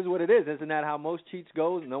 it is what it is. Isn't that how most cheats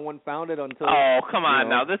go? No one found it until. Oh, come on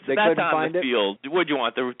now. That's on the it. field. What do you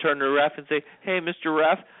want? To turn to the ref and say, "Hey, Mr.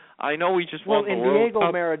 Ref, I know we just won the World Well, in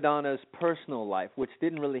Diego Maradona's personal life, which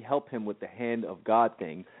didn't really help him with the hand of God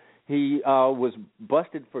thing, he was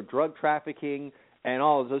busted for drug trafficking and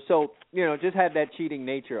all of those. So, just had that cheating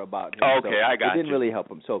nature about him. Okay, I got it. It didn't really help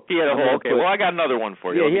him. So he had a whole. Okay, well, I got another one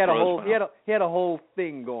for you. Yeah, he had a whole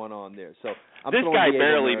thing going on there. So this guy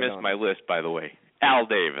barely missed my list, by the way. Al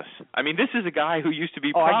Davis. I mean, this is a guy who used to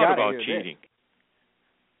be proud about cheating. This.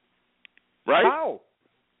 Right? How?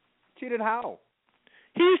 Cheated how?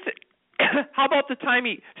 He used to. How about the time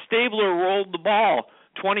Stabler rolled the ball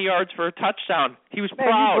 20 yards for a touchdown? He was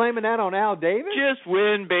proud. You blaming that on Al Davis? Just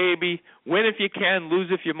win, baby. Win if you can,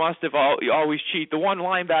 lose if you must. You always cheat. The one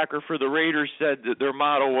linebacker for the Raiders said that their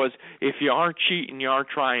motto was, "If you aren't cheating, you aren't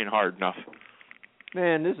trying hard enough."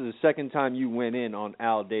 Man, this is the second time you went in on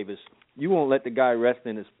Al Davis. You won't let the guy rest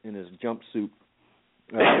in his jumpsuit,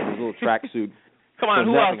 his little track suit. Come on,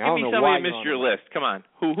 who else? Give me somebody who missed your list. Come on,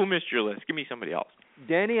 who missed your list? Give me somebody else.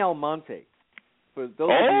 Danny Almonte. For those of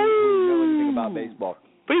you who know anything about baseball.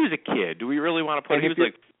 But he was a kid. Do we really want to play? He was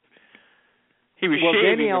Danny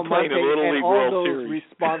shaving and playing a Little League World Series. All those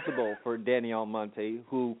responsible for Danny Almonte,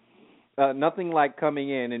 who nothing like coming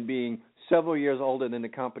in and being several years older than the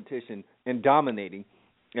competition and dominating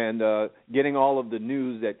and getting all of the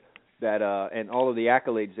news that and all of the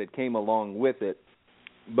accolades that came along with it.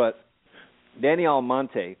 But Danny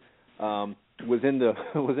Almonte was in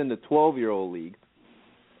the 12-year-old league.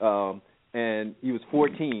 And he was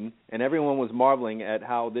 14, and everyone was marveling at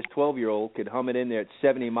how this 12-year-old could hum it in there at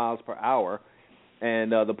 70 miles per hour,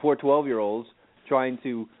 and the poor 12-year-olds trying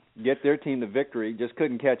to get their team to victory just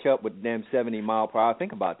couldn't catch up with damn 70 mile per hour.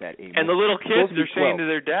 Think about that, Amy. And the little kids are saying to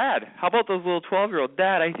their dad, "How about those little 12-year-old?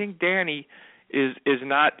 Dad, I think Danny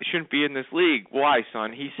shouldn't be in this league." "Why,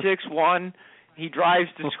 son? He's 6'1", he drives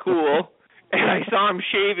to school, and I saw him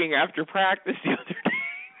shaving after practice the other day."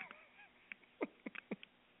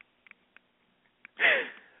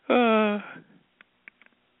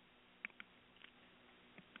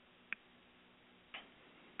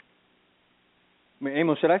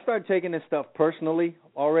 Amos, should I start taking this stuff personally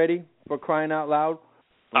already, for crying out loud?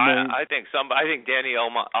 I think Danny's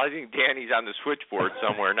on the switchboard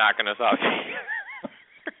somewhere knocking us out.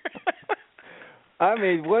 I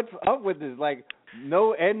mean, what's up with this? Like,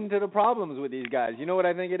 no end to the problems with these guys. You know what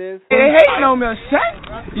I think it is? They hating on me a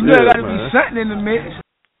something. You know, there got to be something in the mix.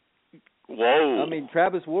 Whoa. I mean,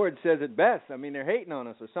 Travis Ward says it best. I mean, they're hating on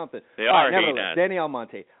us or something. They are hating on us. Danny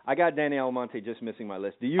Almonte. I got Danny Almonte just missing my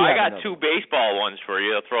list. Do you I have got two baseball ones for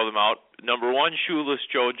you. I'll throw them out. Number one, shoeless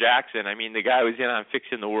Joe Jackson. I mean, the guy was in on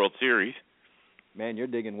fixing the World Series. Man, you're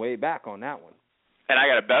digging way back on that one. And I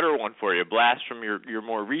got a better one for you. Blast from your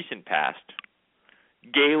more recent past.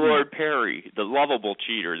 Gaylord Perry, the lovable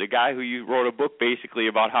cheater, the guy who you wrote a book basically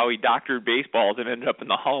about how he doctored baseballs and ended up in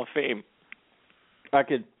the Hall of Fame. I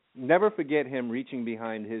could never forget him reaching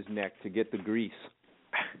behind his neck to get the grease,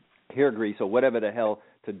 hair grease or whatever the hell,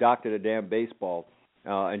 to doctor the damn baseball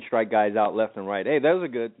and strike guys out left and right. Hey, those are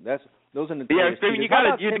good. Those are notorious. Yeah, I mean, you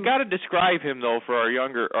got to describe him though for our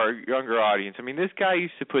younger audience. I mean, this guy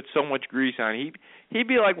used to put so much grease on. He'd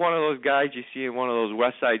be like one of those guys you see in one of those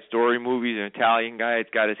West Side Story movies, an Italian guy that's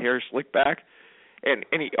got his hair slicked back, and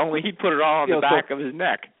he'd put it all on the back of his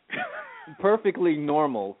neck. Perfectly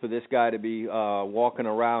normal for this guy to be walking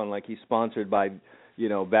around like he's sponsored by,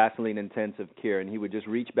 Vaseline Intensive Care, and he would just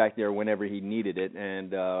reach back there whenever he needed it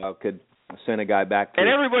and could send a guy back to and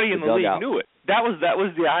everybody in the league dugout. knew it. That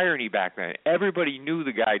was the irony back then. Everybody knew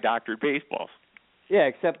the guy doctored baseballs. Yeah,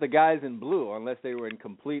 except the guys in blue, unless they were in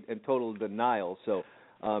complete and total denial. So,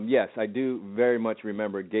 yes, I do very much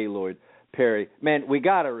remember Gaylord Perry. Man, we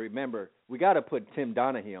got to put Tim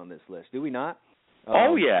Donaghy on this list, do we not?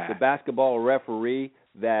 Oh, yeah. The basketball referee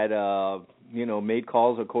that, made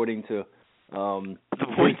calls according to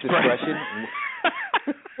his discretion.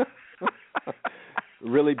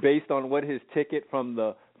 Really based on what his ticket from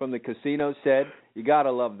the casino said. You got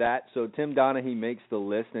to love that. So Tim Donaghy makes the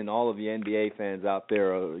list, and all of the NBA fans out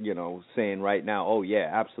there are, saying right now, oh, yeah,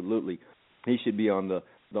 absolutely, he should be on the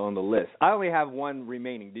list. I only have one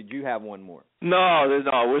remaining. Did you have one more? No.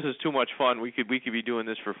 This is too much fun. We could be doing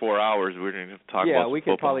this for 4 hours. We're going to talk about Yeah, we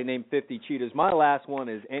could football. probably name 50 cheaters. My last one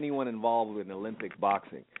is anyone involved with Olympic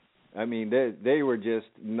boxing. I mean, they were just,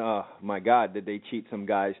 my God, did they cheat some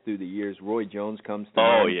guys through the years. Roy Jones comes to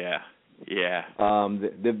mind. Oh, yeah. Yeah.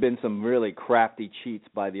 There've been some really crafty cheats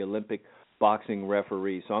by the Olympic boxing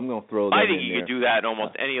referee, so I'm going to throw that in there. I think you could do that in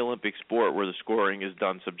almost any Olympic sport where the scoring is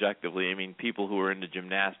done subjectively. I mean, people who are into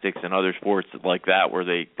gymnastics and other sports like that where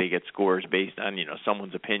they get scores based on,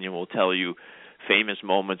 someone's opinion will tell you famous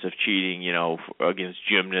moments of cheating, against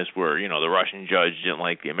gymnasts where, the Russian judge didn't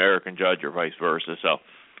like the American judge or vice versa. So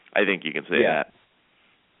I think you can say that.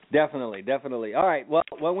 Definitely. All right, well,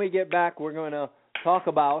 when we get back, we're going to talk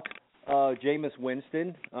about Jameis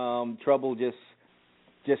Winston. Trouble just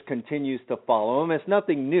continues to follow him. It's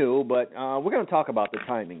nothing new, but we're going to talk about the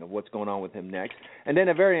timing of what's going on with him next. And then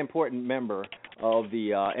a very important member of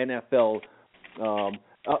the NFL,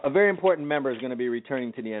 a very important member is going to be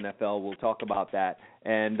returning to the NFL. We'll talk about that.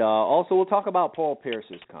 And also we'll talk about Paul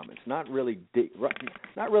Pierce's comments. Not really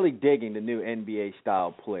digging the new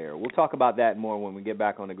NBA-style player. We'll talk about that more when we get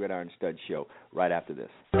back on the Gridiron Studs show right after this.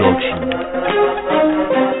 To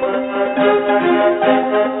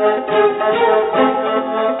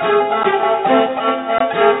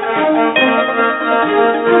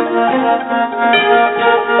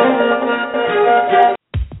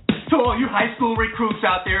all you high school recruits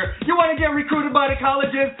out there, you want to get recruited by the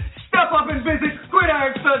colleges? Step up and visit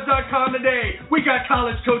GridironStuds.com today. We got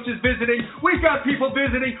college coaches visiting. We've got people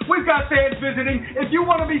visiting. We've got fans visiting. If you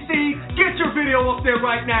want to be seen, get your video up there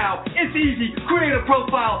right now. It's easy. Create a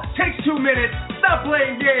profile. Takes 2 minutes. Stop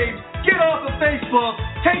playing games. Get off of Facebook.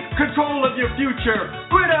 Take control of your future.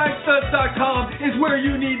 GridironStuds.com is where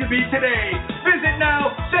you need to be today. Visit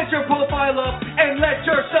now, set your profile up, and let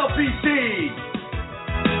yourself be seen.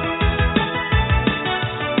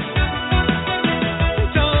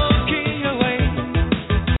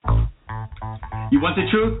 You want the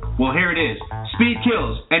truth? Well, here it is. Speed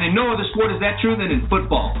kills, and in no other sport is that true than in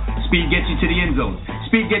football. Speed gets you to the end zone.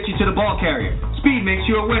 Speed gets you to the ball carrier. Speed makes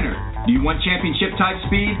you a winner. Do you want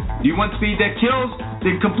championship-type speed? Do you want speed that kills?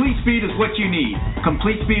 Then Complete Speed is what you need.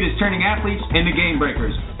 Complete Speed is turning athletes into game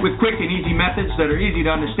breakers. With quick and easy methods that are easy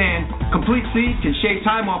to understand, Complete Speed can shave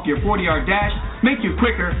time off your 40-yard dash, make you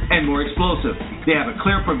quicker and more explosive. They have a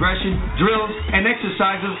clear progression, drills, and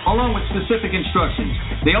exercises along with specific instructions.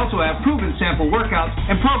 They also have proven sample workouts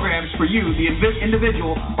and programs for you, the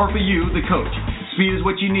individual, or for you, the coach. Speed is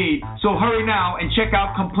what you need, so hurry now and check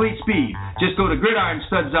out Complete Speed. Just go to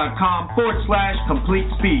GridironStuds.com/Complete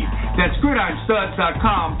Speed. That's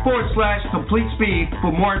GridironStuds.com/Complete Speed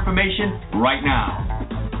for more information right now.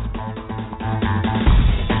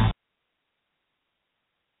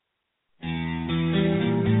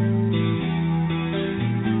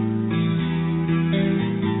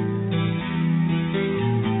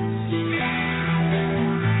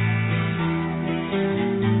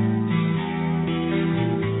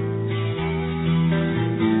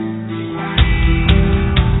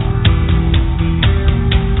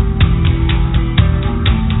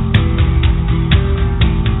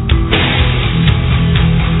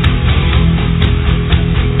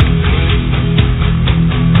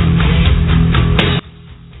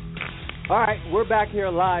 Back here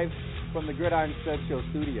live from the Gridiron Studs Show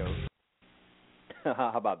studios.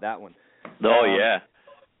 How about that one? Oh, yeah.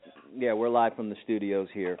 Yeah, we're live from the studios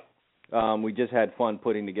here. We just had fun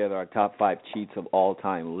putting together our top 5 cheats of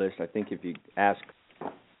all-time list. I think if you ask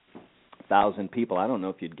 1,000 people, I don't know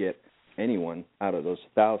if you'd get anyone out of those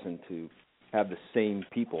 1,000 to have the same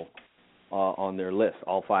people on their list,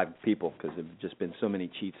 all 5 people, because there have just been so many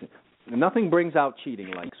cheats. Nothing brings out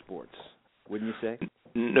cheating like sports, wouldn't you say?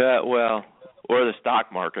 Well, or the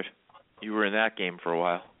stock market. You were in that game for a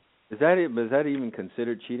while. Is that even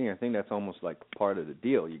considered cheating? I think that's almost like part of the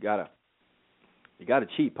deal. You gotta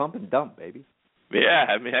cheat, pump and dump, baby. Yeah,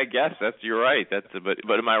 I mean, I guess you're right.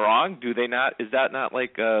 But am I wrong? Do they not? Is that not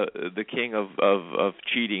like the king of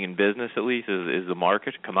cheating in business? At least is the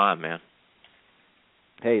market? Come on, man.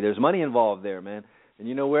 Hey, there's money involved there, man.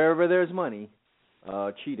 And wherever there's money,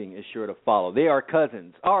 cheating is sure to follow. They are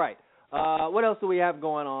cousins. All right. What else do we have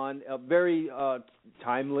going on? A very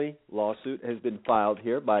timely lawsuit has been filed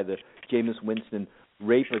here by the Jameis Winston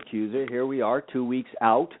rape accuser. Here we are, 2 weeks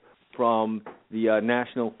out from the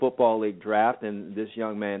National Football League draft and this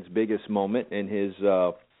young man's biggest moment in his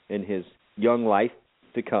young life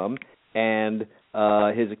to come. And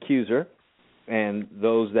his accuser and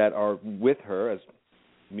those that are with her, as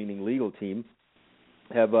meaning legal team,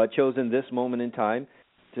 have chosen this moment in time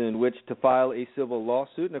in which to file a civil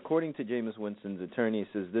lawsuit. And according to Jameis Winston's attorney,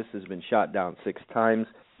 he says this has been shot down 6 times,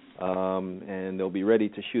 and they'll be ready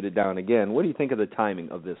to shoot it down again. What do you think of the timing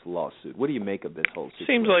of this lawsuit? What do you make of this whole situation?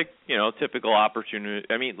 Seems like, typical opportunity.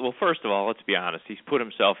 I mean, well, first of all, let's be honest. He's put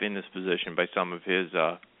himself in this position by some of his,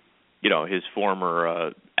 his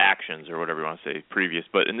former actions or whatever you want to say, previous.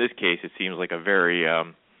 But in this case, it seems like a very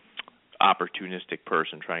opportunistic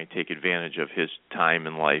person trying to take advantage of his time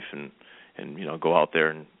in life and go out there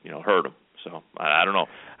and hurt him. So I don't know.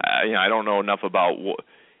 I don't know enough about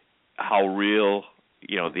how real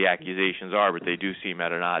the accusations are, but they do seem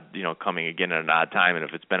at an odd, coming again at an odd time. And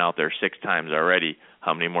if it's been out there 6 times already,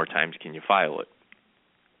 how many more times can you file it?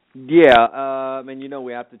 Yeah, and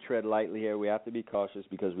we have to tread lightly here. We have to be cautious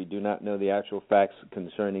because we do not know the actual facts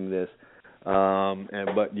concerning this.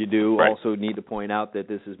 But you do also need to point out that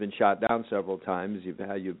this has been shot down several times. You've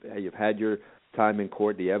had your time in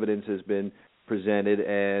court. The evidence has been presented,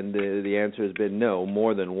 and the answer has been no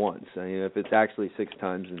more than once. I mean, if it's actually 6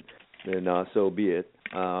 times, then so be it.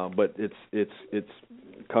 But it's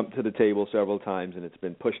come to the table several times, and it's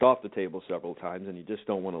been pushed off the table several times, and you just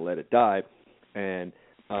don't want to let it die. And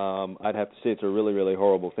I'd have to say it's a really, really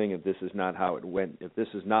horrible thing if this is not how it went. If this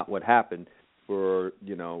is not what happened, for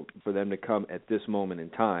them to come at this moment in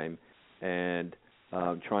time and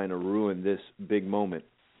trying to ruin this big moment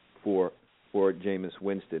for Jameis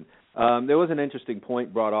Winston. There was an interesting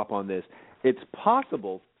point brought up on this. It's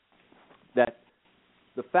possible that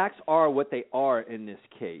the facts are what they are in this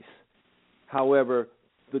case. However,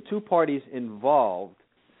 the 2 parties involved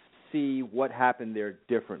see what happened there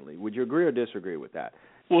differently. Would you agree or distree with that?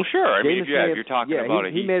 Well, sure. I mean, if you're talking about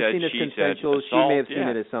it, he may have seen it as consensual. She may have seen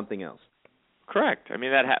it as something else. Correct. I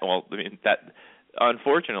mean, that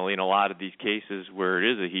unfortunately, in a lot of these cases where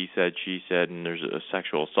it is a he said, she said, and there's a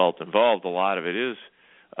sexual assault involved, a lot of it is,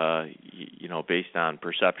 based on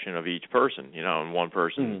perception of each person. And one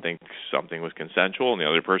person thinks something was consensual, and the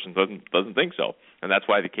other person doesn't think so, and that's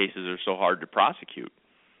why the cases are so hard to prosecute.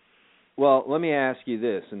 Well, let me ask you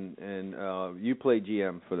this, and you play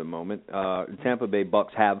GM for the moment. Tampa Bay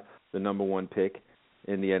Bucks have the number 1 pick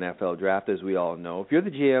in the NFL draft, as we all know. If you're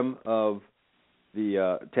the GM of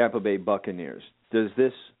the Tampa Bay Buccaneers, does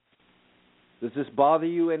this bother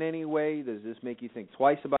you in any way? Does this make you think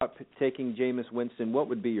twice about taking Jameis Winston? What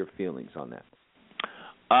would be your feelings on that?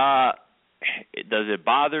 Does it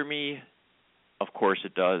bother me? Of course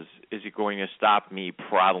it does. Is it going to stop me?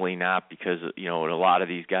 Probably not, because a lot of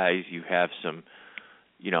these guys, you have some,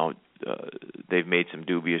 they've made some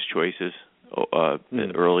dubious choices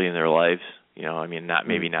early in their lives.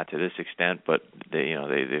 Maybe not to this extent, but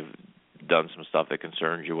they've done some stuff that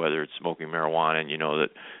concerns you, whether it's smoking marijuana, and that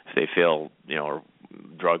if they fail, or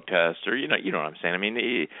drug tests, or what I'm saying. I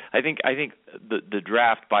mean, I think the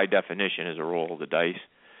draft by definition is a roll of the dice,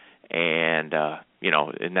 and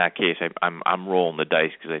in that case, I'm rolling the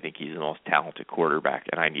dice because I think he's the most talented quarterback,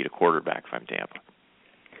 and I need a quarterback if I'm Tampa.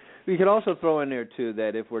 We could also throw in there too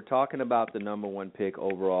that if we're talking about the number 1 pick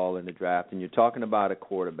overall in the draft, and you're talking about a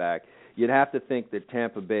quarterback, you'd have to think that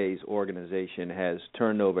Tampa Bay's organization has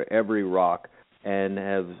turned over every rock and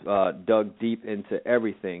have dug deep into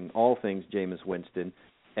everything, all things Jameis Winston,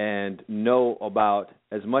 and know about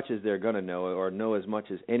as much as they're going to know, or know as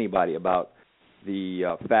much as anybody about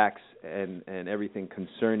the facts and everything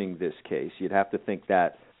concerning this case. You'd have to think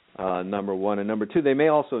that, number 1. And number 2, they may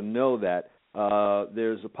also know that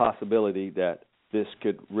there's a possibility that this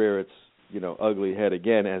could rear its ugly head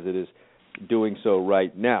again, as it is doing so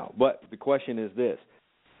right now. But the question is this: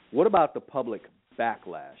 what about the public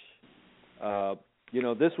backlash?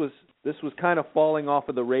 This was kind of falling off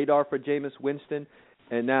of the radar for Jameis Winston,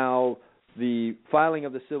 and now the filing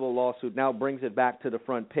of the civil lawsuit now brings it back to the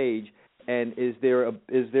front page. And is there a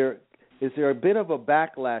bit of a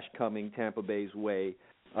backlash coming Tampa Bay's way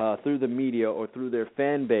through the media or through their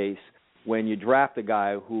fan base when you draft a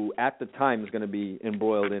guy who at the time is going to be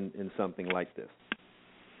embroiled in something like this?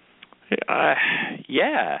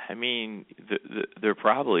 Yeah, I mean, there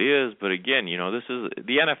probably is, but again, this is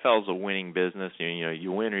the NFL's a winning business.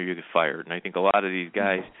 You win or you get fired, and I think a lot of these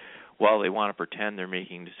guys, while they want to pretend they're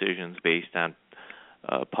making decisions based on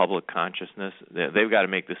public consciousness, they've got to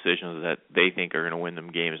make decisions that they think are going to win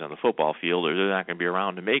them games on the football field, or they're not going to be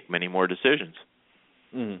around to make many more decisions.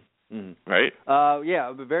 Right?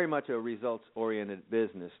 Yeah, but very much a results-oriented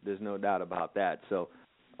business. There's no doubt about that. So.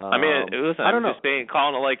 I mean, listen, I'm just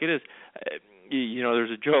calling it like it is. There's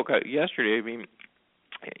a joke yesterday. I mean,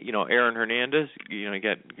 Aaron Hernandez,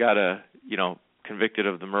 got convicted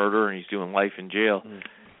of the murder, and he's doing life in jail.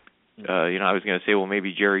 I was going to say, well,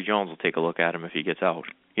 maybe Jerry Jones will take a look at him if he gets out.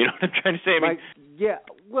 You know what I'm trying to say? I mean, yeah.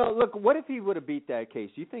 Well, look, what if he would have beat that case?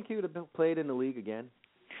 Do you think he would have played in the league again?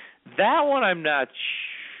 That one I'm not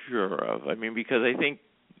sure of. I mean, because I think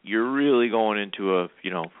you're really going into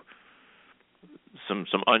some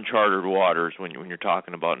uncharted waters when you're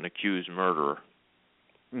talking about an accused murderer.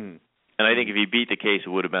 And I think if he beat the case, it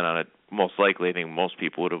would have been on a most likely, I think most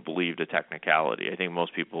people would have believed a technicality. I think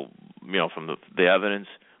most people, from the evidence,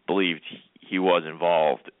 believed he was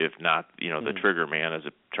involved. If not, the trigger man. As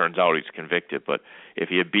it turns out, he's convicted. But if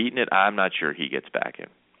he had beaten it, I'm not sure he gets back in.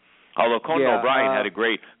 Although Conan O'Brien had a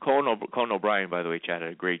great Conan O'Brien, by the way, Chad,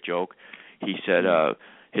 had a great joke. He said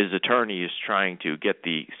his attorney is trying to get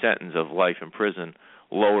the sentence of life in prison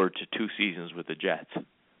lowered to 2 seasons with the Jets.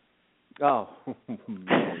 Oh,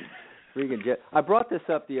 man. Freaking Jets. I brought this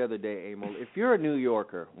up the other day, Emil. If you're a New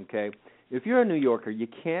Yorker, you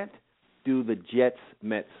can't do the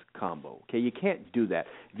Jets-Mets combo. Okay, you can't do that.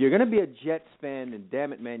 If you're going to be a Jets fan, then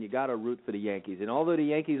damn it, man, you got to root for the Yankees. And although the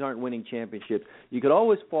Yankees aren't winning championships, you could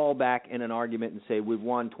always fall back in an argument and say we've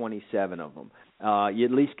won 27 of them. You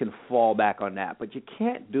at least can fall back on that, but you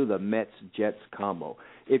can't do the Mets-Jets combo.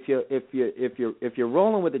 If you're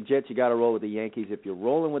rolling with the Jets, you got to roll with the Yankees. If you're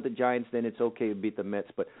rolling with the Giants, then it's okay to beat the Mets.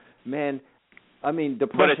 But man, I mean,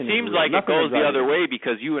 depression. But it seems like it goes the other way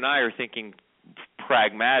because you and I are thinking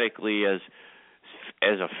pragmatically as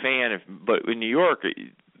a fan. But in New York,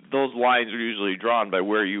 those lines are usually drawn by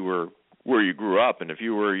where you grew up, and if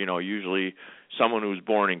you were, usually someone who was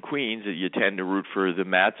born in Queens, you tend to root for the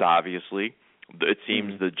Mets. Obviously, it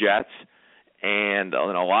seems the Jets, and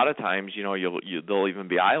a lot of times, they'll even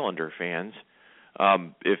be Islander fans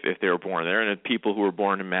if they were born there, and people who were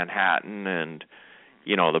born in Manhattan and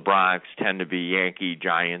the Bronx tend to be Yankee,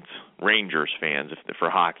 Giants, Rangers fans for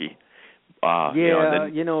hockey.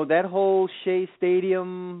 That whole Shea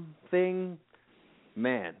Stadium thing,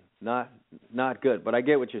 man, not good. But I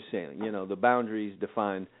get what you're saying. The boundaries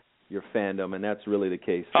define your fandom, and that's really the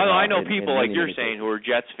case. I know people like you're saying who are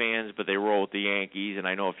Jets fans, but they roll with the Yankees, and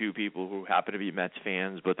I know a few people who happen to be Mets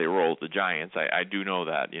fans, but they roll with the Giants. I do know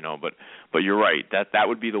that, but you're right. That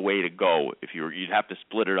would be the way to go if you'd have to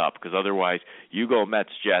split it up because otherwise you go Mets,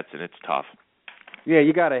 Jets, and it's tough. Yeah,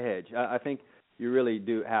 you got to hedge. I think you really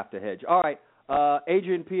do have to hedge. All right,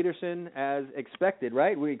 Adrian Peterson, as expected,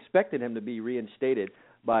 right? We expected him to be reinstated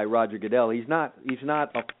by Roger Goodell. He's not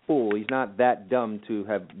a fool. He's not that dumb to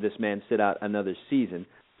have this man sit out another season.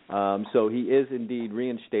 So he is indeed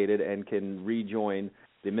reinstated and can rejoin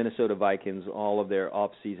the Minnesota Vikings, all of their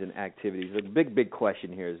off-season activities. The big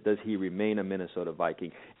question here is, does he remain a Minnesota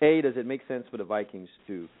Viking? A, does it make sense for the Vikings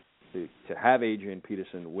to have Adrian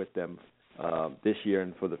Peterson with them this year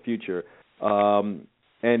and for the future?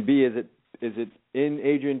 And B, is it in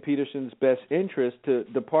Adrian Peterson's best interest to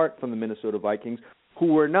depart from the Minnesota Vikings,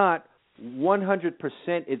 who were not 100%,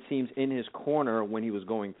 it seems, in his corner when he was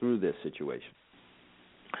going through this situation?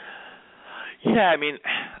 Yeah, I mean,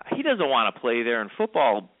 he doesn't want to play there. And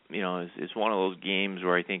football, is one of those games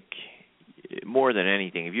where I think more than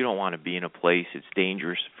anything, if you don't want to be in a place, it's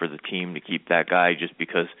dangerous for the team to keep that guy just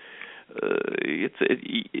because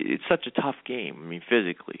it's such a tough game. I mean,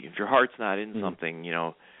 physically, if your heart's not in something,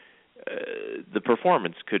 the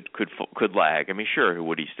performance could lag. I mean, sure,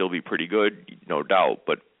 would he still be pretty good? No doubt.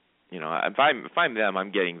 But if I'm them,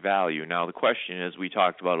 I'm getting value. Now the question is, we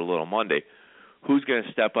talked about a little Monday, who's going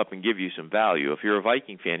to step up and give you some value? If you're a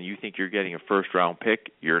Viking fan and you think you're getting a first-round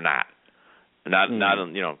pick, you're not. Not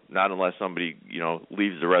unless somebody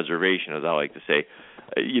leaves the reservation, as I like to say.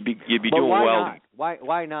 You'd be doing well.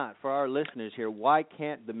 Why not? For our listeners here, why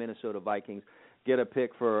can't the Minnesota Vikings get a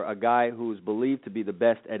pick for a guy who's believed to be the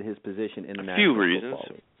best at his position in the National Football League? A few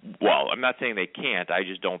reasons. Well, I'm not saying they can't. I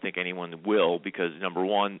just don't think anyone will because, number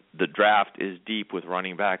one, the draft is deep with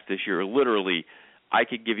running backs this year. Literally, I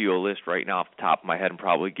could give you a list right now off the top of my head and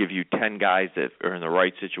probably give you 10 guys that are in the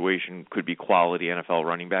right situation, could be quality NFL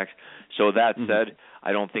running backs. So that said,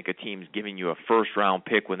 I don't think a team's giving you a first-round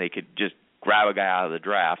pick when they could just grab a guy out of the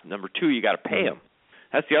draft. Number two, you got to pay him.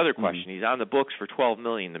 That's the other question. He's on the books for $12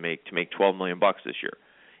 million to make $12 million this year.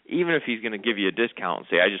 Even if he's going to give you a discount and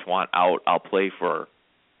say, I just want out, I'll play for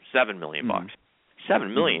 $7 million.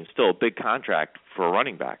 $7 million is still a big contract for a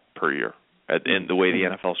running back per year in the way the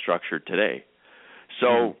NFL is structured today.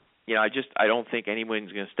 So, I don't think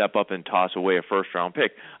anyone's going to step up and toss away a first-round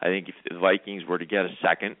pick. I think if the Vikings were to get a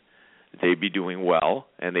second, they'd be doing well,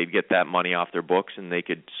 and they'd get that money off their books, and they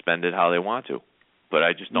could spend it how they want to. But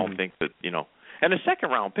I just don't think that, And a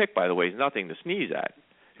second-round pick, by the way, is nothing to sneeze at.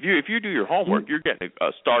 If you do your homework, you're getting a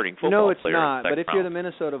starting football player. No, it's not. But if you're the round.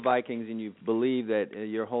 Minnesota Vikings and you believe that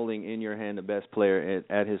you're holding in your hand the best player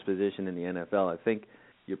at his position in the NFL, I think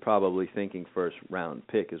you're probably thinking first-round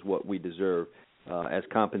pick is what we deserve as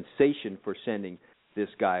compensation for sending this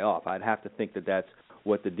guy off. I'd have to think that that's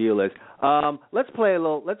what the deal is. Let's play a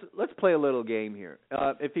little game here.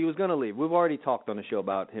 If he was going to leave, we've already talked on the show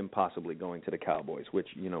about him possibly going to the Cowboys, which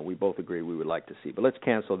we both agree we would like to see. But let's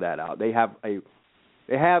cancel that out. They have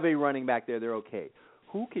a running back there. They're okay.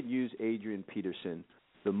 who could use Adrian Peterson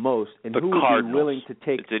the most, and the who Cardinals. would be willing to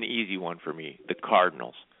take? It's an easy one for me. The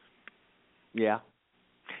Cardinals. Yeah.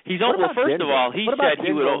 He's first Denver? of all, he said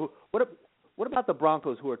he would. What about the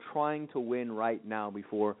Broncos, who are trying to win right now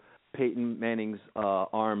before Peyton Manning's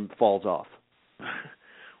arm falls off?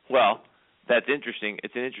 Well, that's interesting.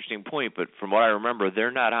 It's an interesting point, but from what I remember,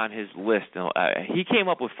 they're not on his list. He came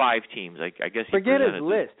up with 5 teams. I guess. Forget his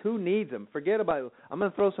list. Who needs him? Forget about. I'm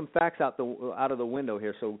going to throw some facts out of the window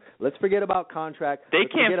here. So let's forget about contract. They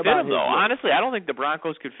can't fit him though. List. Honestly, I don't think the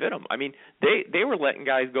Broncos could fit him. I mean, they were letting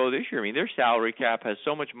guys go this year. I mean, their salary cap has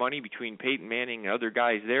so much money between Peyton Manning and other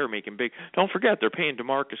guys there making big. Don't forget, they're paying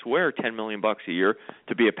DeMarcus Ware $10 million a year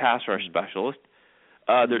to be a pass rush specialist.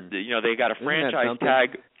 They got a franchise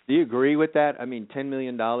tag. Do you agree with that? I mean, $10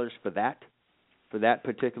 million for that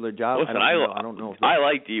particular job? Listen, I don't know. I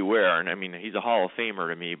like D. Ware, and I mean, he's a Hall of Famer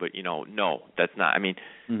to me, but, no, that's not. I mean,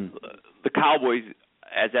 the Cowboys,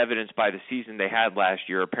 as evidenced by the season they had last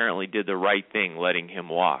year, apparently did the right thing letting him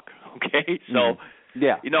walk, okay? So,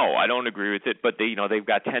 yeah. I don't agree with it, but they've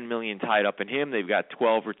got $10 million tied up in him. They've got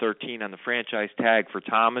 12 or 13 on the franchise tag for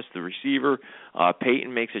Thomas, the receiver.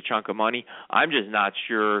 Peyton makes a chunk of money. I'm just not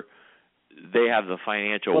sure they have the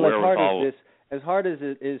financial wherewithal. As hard as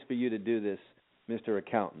it is for you to do this, Mr.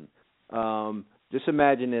 Accountant, just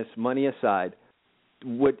imagine this, money aside,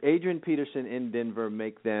 would Adrian Peterson in Denver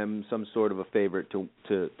make them some sort of a favorite to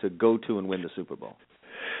go to and win the Super Bowl?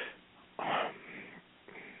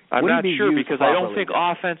 I'm not sure because I don't think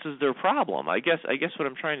offense is their problem. I guess what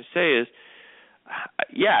I'm trying to say is,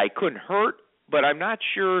 it couldn't hurt, but I'm not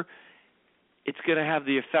sure it's going to have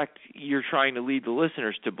the effect you're trying to lead the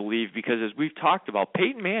listeners to believe, because as we've talked about,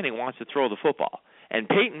 Peyton Manning wants to throw the football. And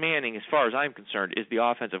Peyton Manning, as far as I'm concerned, is the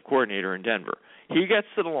offensive coordinator in Denver. He gets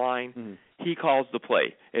to the line, he calls the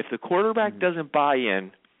play. If the quarterback doesn't buy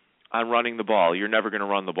in on running the ball, you're never going to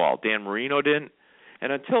run the ball. Dan Marino didn't.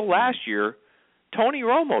 And until last year, Tony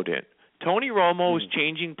Romo didn't. Tony Romo was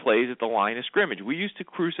changing plays at the line of scrimmage. We used to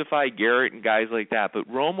crucify Garrett and guys like that, but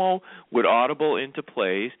Romo would audible into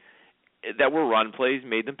plays that were run plays,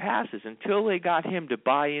 made them passes, until they got him to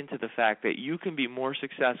buy into the fact that you can be more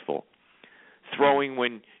successful throwing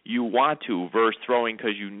when you want to versus throwing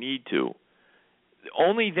because you need to.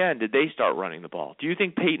 Only then did they start running the ball. Do you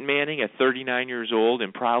think Peyton Manning at 39 years old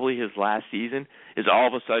and probably his last season is all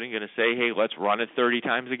of a sudden going to say, hey, let's run it 30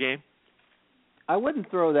 times a game? I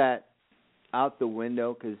wouldn't throw that out the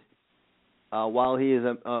window, because while he is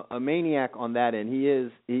a maniac on that end, he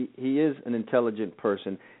is an intelligent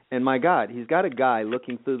person. And my God, he's got a guy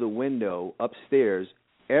looking through the window upstairs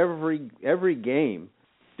every game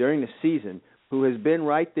during the season who has been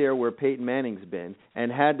right there where Peyton Manning's been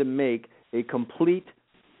and had to make a complete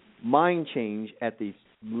mind change at the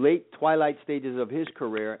late twilight stages of his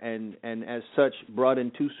career, and as such brought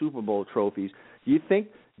in 2 Super Bowl trophies. Do you think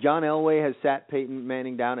John Elway has sat Peyton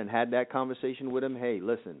Manning down and had that conversation with him? Hey,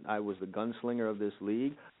 listen, I was the gunslinger of this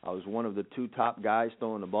league. I was one of the 2 top guys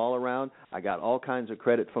throwing the ball around. I got all kinds of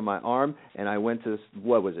credit for my arm, and I went to,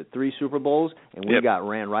 3 Super Bowls, and we got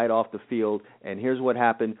ran right off the field. And here's what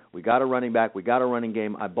happened. We got a running back. We got a running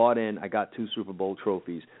game. I bought in. I got 2 Super Bowl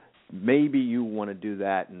trophies. Maybe you want to do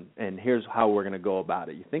that, and here's how we're going to go about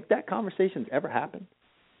it. You think that conversation's ever happened?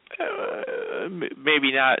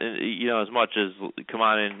 Maybe not, as much as come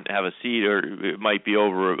on and have a seat, or it might be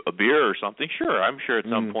over a beer or something. Sure, I'm sure at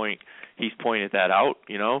some point he's pointed that out.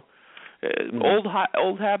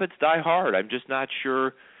 Old habits die hard. I'm just not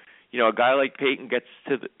sure. A guy like Peyton gets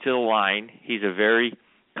to the line. He's a very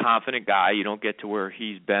confident guy. You don't get to where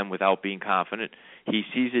he's been without being confident. He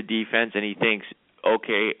sees a defense and he thinks,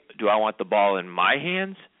 okay, do I want the ball in my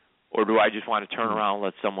hands, or do I just want to turn around and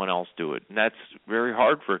let someone else do it? And that's very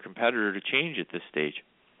hard for a competitor to change at this stage.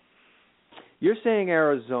 You're saying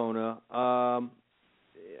Arizona.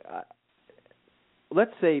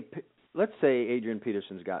 Let's say Adrian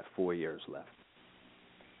Peterson's got 4 years left.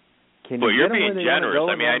 Well, you're being generous.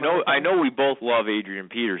 I mean, I know we both love Adrian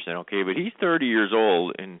Peterson, okay, but he's 30 years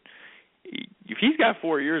old, and if he's got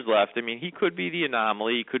 4 years left, I mean, he could be the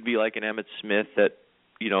anomaly. He could be like an Emmitt Smith that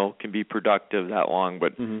can be productive that long,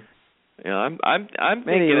 but. I'm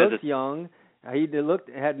thinking he looked young. He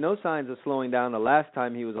had no signs of slowing down the last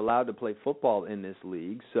time he was allowed to play football in this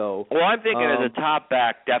league. So, well, I'm thinking as a top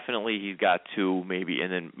back, definitely he's got 2, maybe,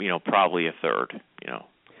 and then probably a third.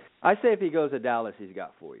 I say if he goes to Dallas, he's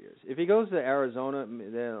got 4 years. If he goes to Arizona,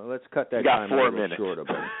 then let's cut that time a little shorter.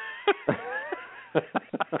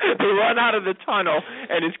 They run out of the tunnel,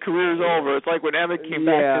 and his career's over. It's like when Emmett came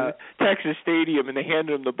back to Texas Stadium, and they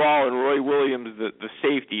handed him the ball, and Roy Williams, the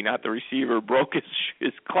safety, not the receiver, broke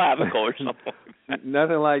his clavicle or something.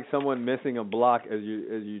 Nothing like someone missing a block as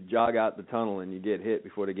you jog out the tunnel and you get hit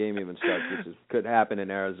before the game even starts, which could happen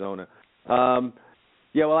in Arizona.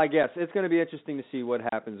 Yeah, well, I guess it's going to be interesting to see what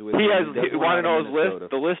happens with him. You want to know his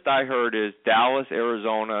list? The list I heard is Dallas,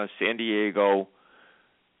 Arizona, San Diego,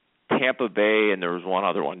 Tampa Bay, and there was one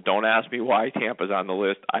other one. Don't ask me why Tampa's on the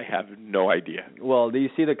list. I have no idea. Well, do you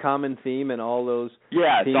see the common theme in all those teams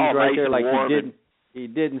it's all right nice there? And like warm he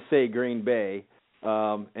didn't say Green Bay,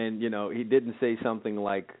 and he didn't say something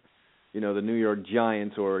like the New York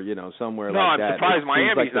Giants or somewhere like that. No, I'm surprised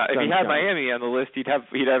Miami's not. If he had Miami on the list, he'd have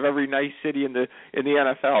every nice city in the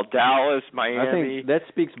NFL. Dallas, Miami. I think that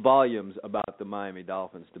speaks volumes about the Miami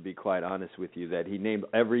Dolphins, to be quite honest with you, that he named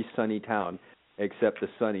every sunny town except the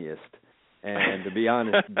sunniest. And to be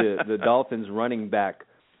honest, the Dolphins running back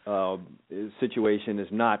situation is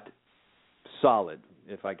not solid,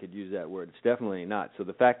 if I could use that word. It's definitely not. So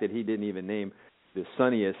the fact that he didn't even name the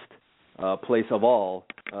sunniest place of all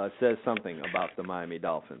says something about the Miami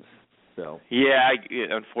Dolphins. So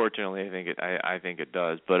unfortunately, I think it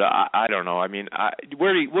does. But I don't know. I mean,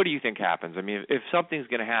 what do you think happens? I mean, if something's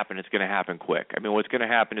going to happen, it's going to happen quick. I mean, what's going to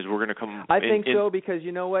happen is we're going to come. I think so, because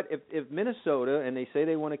you know what? If Minnesota, and they say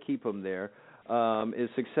they want to keep him there, is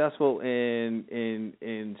successful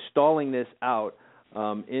in stalling this out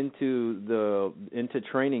into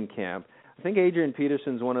training camp, I think Adrian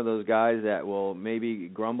Peterson's one of those guys that will maybe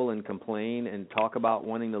grumble and complain and talk about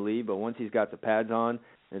wanting to leave, but once he's got the pads on,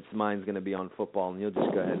 his mind's going to be on football, and he'll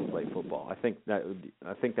just go ahead and play football. I think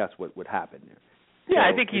that's what would happen there. Yeah,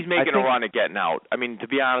 so I think he's making a run at getting out. I mean, to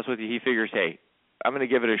be honest with you, he figures, hey, I'm going to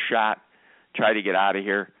give it a shot, try to get out of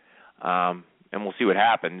here, and we'll see what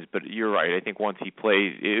happens. But you're right. I think once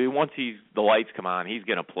the lights come on, he's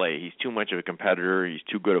going to play. He's too much of a competitor. He's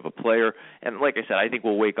too good of a player. And like I said, I think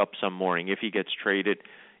we'll wake up some morning. If he gets traded,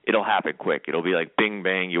 it'll happen quick. It'll be like bing,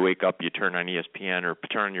 bang. You wake up, you turn on ESPN or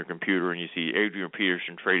turn on your computer, and you see Adrian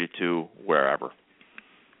Peterson traded to wherever.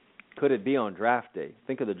 Could it be on draft day?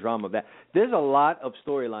 Think of the drama of that. There's a lot of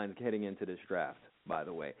storylines heading into this draft, by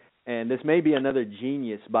the way. And this may be another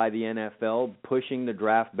genius by the NFL pushing the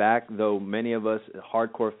draft back, though many of us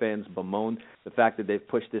hardcore fans bemoan the fact that they've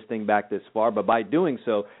pushed this thing back this far. But by doing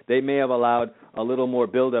so, they may have allowed a little more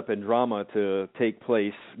buildup and drama to take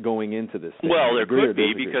place going into this thing. Well, there could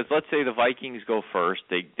be, because let's say the Vikings go first.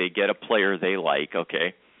 They get a player they like,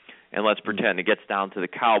 okay? And let's pretend it gets down to the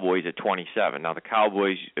Cowboys at 27. Now, the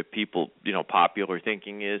Cowboys, people, popular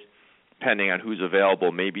thinking is, depending on who's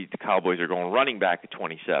available, maybe the Cowboys are going running back at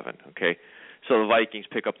 27, okay? So the Vikings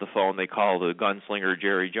pick up the phone. They call the gunslinger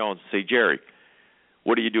Jerry Jones and say, Jerry,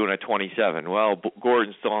 what are you doing at 27? Well,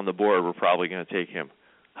 Gordon's still on the board. We're probably going to take him.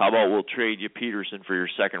 How about we'll trade you Peterson for your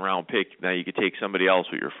second-round pick? Now you could take somebody else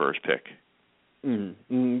with your first pick.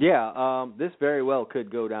 This very well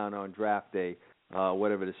could go down on draft day,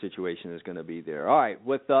 whatever the situation is going to be there. All right,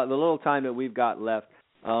 with the little time that we've got left,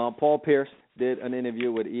 Paul Pierce did an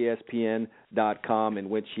interview with ESPN.com in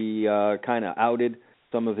which he kind of outed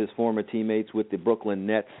some of his former teammates with the Brooklyn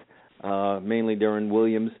Nets, mainly Darren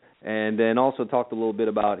Williams, and then also talked a little bit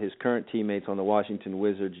about his current teammates on the Washington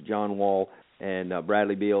Wizards, John Wall and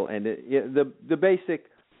Bradley Beal. And the basic,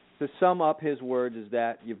 to sum up his words, is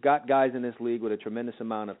that you've got guys in this league with a tremendous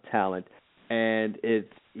amount of talent, and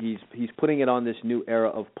he's putting it on this new era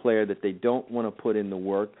of player that they don't want to put in the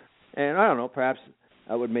work. And I don't know, perhaps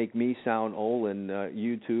that would make me sound old, and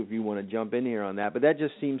you too, if you want to jump in here on that. But that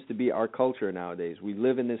just seems to be our culture nowadays. We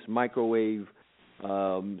live in this microwave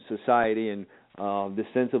society, and the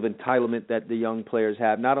sense of entitlement that the young players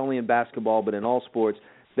have, not only in basketball but in all sports,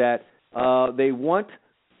 that they want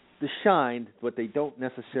to shine, but they don't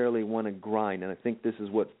necessarily want to grind. And I think this is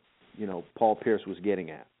what Paul Pierce was getting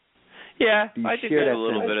at. Yeah, I think there's a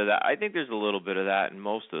little bit of that. I think there's a little bit of that in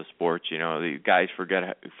most of the sports. The guys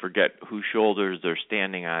forget whose shoulders they're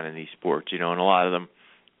standing on in these sports. And a lot of them,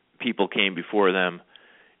 people came before them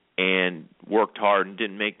and worked hard and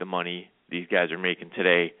didn't make the money these guys are making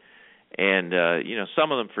today. And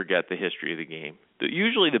some of them forget the history of the game.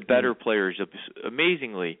 Usually, the better players,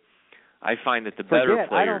 amazingly, I find that the better players.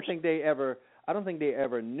 I don't think they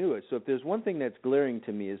ever knew it. So if there's one thing that's glaring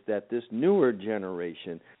to me, is that this newer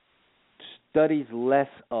generation studies less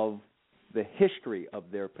of the history of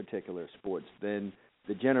their particular sports than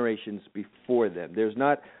the generations before them. There's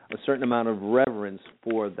not a certain amount of reverence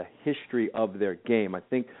for the history of their game. I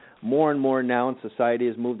think more and more now in society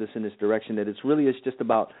has moved us in this direction that it's just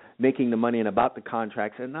about making the money and about the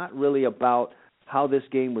contracts, and not really about how this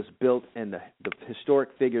game was built and the historic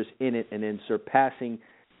figures in it, and then surpassing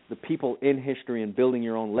the people in history and building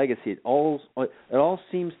your own legacy. It all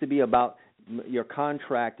seems to be about your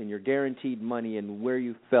contract and your guaranteed money and where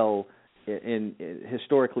you fell in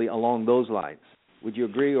historically along those lines. Would you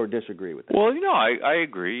agree or disagree with that? Well, I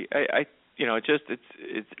agree. I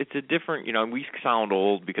it's a different, we sound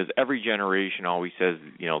old because every generation always says,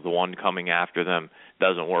 the one coming after them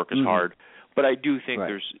doesn't work as hard. But I do think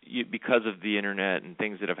there's, because of the internet and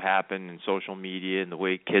things that have happened and social media and the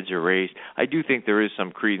way kids are raised, I do think there is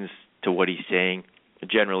some credence to what he's saying.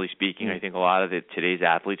 Generally speaking, I think a lot of today's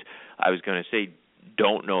athletes, I was going to say,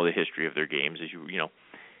 don't know the history of their games,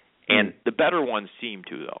 and the better ones seem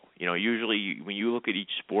to, though. Usually when you look at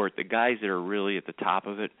each sport, the guys that are really at the top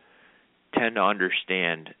of it tend to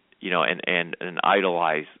understand, and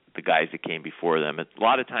idolize the guys that came before them. A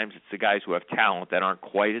lot of times it's the guys who have talent that aren't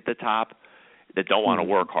quite at the top that don't want to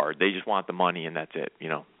work hard. They just want the money, and that's it,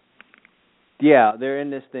 Yeah, they're in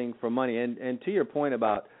this thing for money. And to your point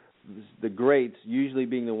about the greats usually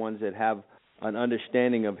being the ones that have an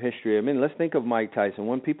understanding of history. I mean, let's think of Mike Tyson.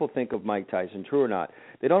 When people think of Mike Tyson, true or not,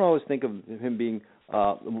 they don't always think of him being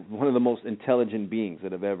one of the most intelligent beings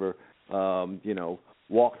that have ever,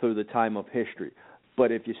 walked through the time of history.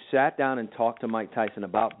 But if you sat down and talked to Mike Tyson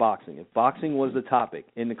about boxing, if boxing was the topic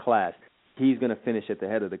in the class, he's going to finish at the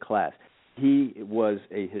head of the class. He was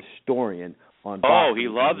a historian on boxing. Oh, he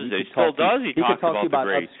loves it. He still does. He could talk to you about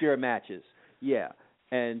greats. Obscure matches. Yeah.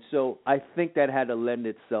 And so I think that had to lend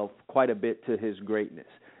itself quite a bit to his greatness,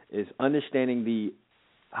 is understanding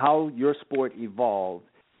how your sport evolved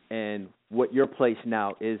and what your place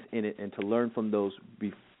now is in it, and to learn from those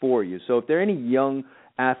before you. So if there are any young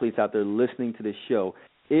athletes out there listening to this show,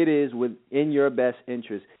 it is within your best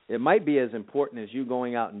interest. It might be as important as you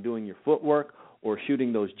going out and doing your footwork or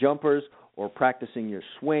shooting those jumpers or practicing your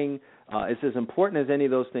swing. It's as important as any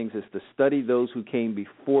of those things is to study those who came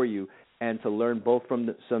before you and to learn both from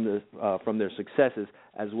their successes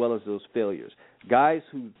as well as those failures. Guys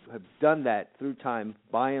who have done that through time,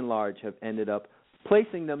 by and large, have ended up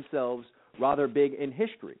placing themselves rather big in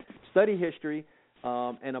history. Study history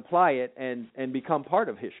and apply it and become part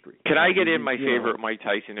of history. Can I get in my favorite Mike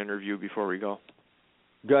Tyson interview before we go?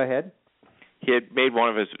 Go ahead. He had made one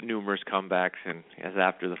of his numerous comebacks, and as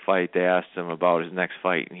after the fight, they asked him about his next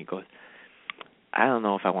fight, and he goes, I don't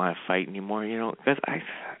know if I want to fight anymore, because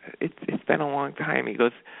it's been a long time. He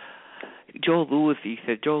goes, Joe Louis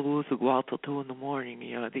would go out till 2 in the morning.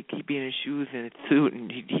 They keep me in his shoes and his suit,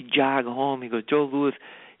 and he'd jog home. He goes, Joe Louis,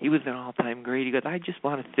 he was an all-time great. He goes, I just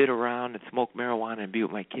want to sit around and smoke marijuana and be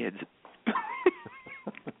with my kids.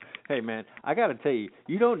 Hey, man, I got to tell you,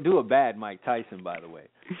 you don't do a bad Mike Tyson, by the way.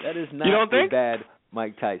 That is not a bad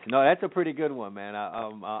Mike Tyson. No, that's a pretty good one, man.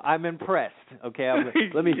 I'm impressed. Okay,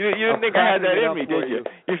 let me. You didn't think I had that in me, did you?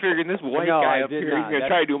 You're figuring this white guy up here is going to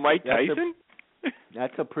try to do Mike Tyson?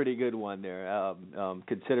 That's a pretty good one there,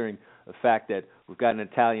 considering the fact that we've got an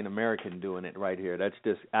Italian-American doing it right here. That's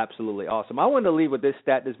just absolutely awesome. I wanted to leave with this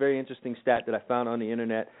very interesting stat that I found on the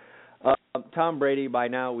Internet. Tom Brady, by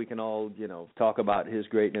now we can all, talk about his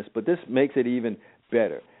greatness, but this makes it even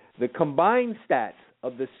better. The combined stats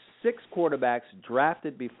of the 6 quarterbacks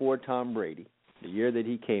drafted before Tom Brady, the year that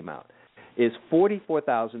he came out, is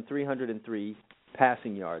 44,303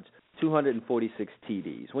 passing yards, 246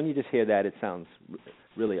 TDs. When you just hear that, it sounds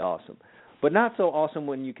really awesome. But not so awesome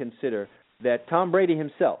when you consider that Tom Brady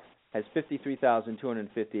himself has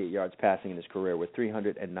 53,258 yards passing in his career with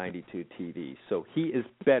 392 TDs. So he is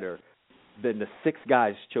better than the 6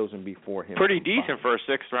 guys chosen before him. Pretty decent for a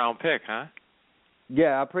 6th-round pick, huh?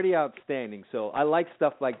 Yeah, pretty outstanding. So I like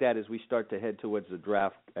stuff like that as we start to head towards the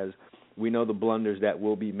draft, as we know the blunders that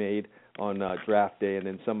will be made on draft day, and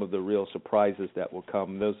then some of the real surprises that will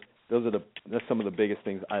come. That's some of the biggest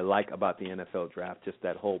things I like about the NFL draft, just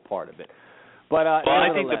that whole part of it. But I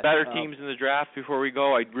think the better teams in the draft, before we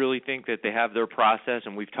go, I really think that they have their process,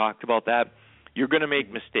 and we've talked about that. You're going to make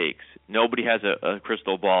mistakes. Nobody has a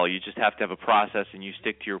crystal ball. You just have to have a process, and you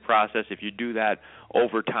stick to your process. If you do that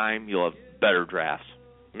over time, you'll have better drafts.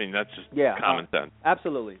 I mean, that's just common sense.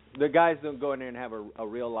 Absolutely. The guys don't go in there and have a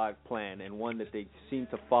real life plan and one that they seem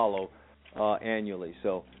to follow annually.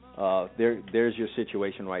 So there's your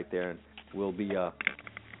situation right there, and we'll be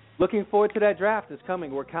looking forward to that draft that's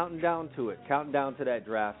coming. We're counting down to that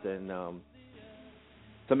draft, and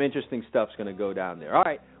some interesting stuff's going to go down there. All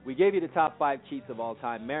right, we gave you the top 5 cheats of all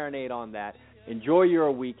time. Marinate on that. Enjoy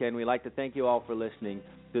your weekend. We'd like to thank you all for listening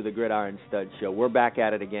to the Gridiron Studs Show. We're back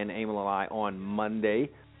at it again, Emil and I, on Monday,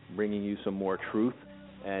 bringing you some more truth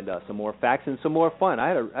and some more facts and some more fun. I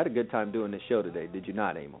had a good time doing this show today. Did you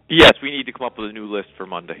not, Emil? Yes, we need to come up with a new list for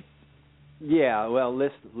Monday. Yeah, well,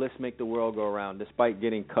 let's make the world go around. Despite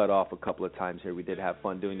getting cut off a couple of times here, we did have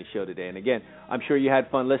fun doing the show today. And again, I'm sure you had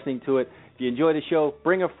fun listening to it. If you enjoy the show,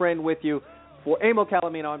 bring a friend with you. For Emil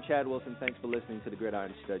Calamino, I'm Chad Wilson. Thanks for listening to the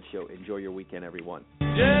Gridiron Studs Show. Enjoy your weekend, everyone.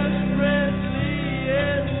 Desperately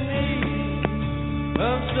in need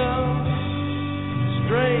of some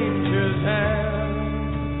stranger's hand.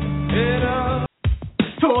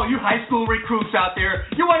 To all you high school recruits out there,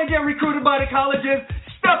 you want to get recruited by the colleges?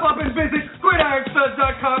 Step up and visit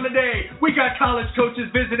GridironStuds.com today. We got college coaches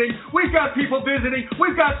visiting. We've got people visiting.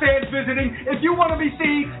 We've got fans visiting. If you want to be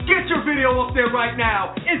seen, get your video up there right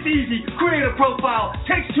now. It's easy. Create a profile.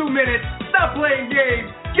 Takes 2 minutes. Stop playing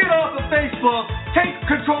games. Get off of Facebook. Take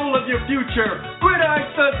control of your future.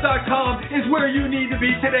 GridironStuds.com is where you need to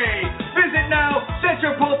be today. Visit now, set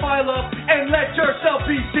your profile up, and let yourself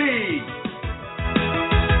be seen.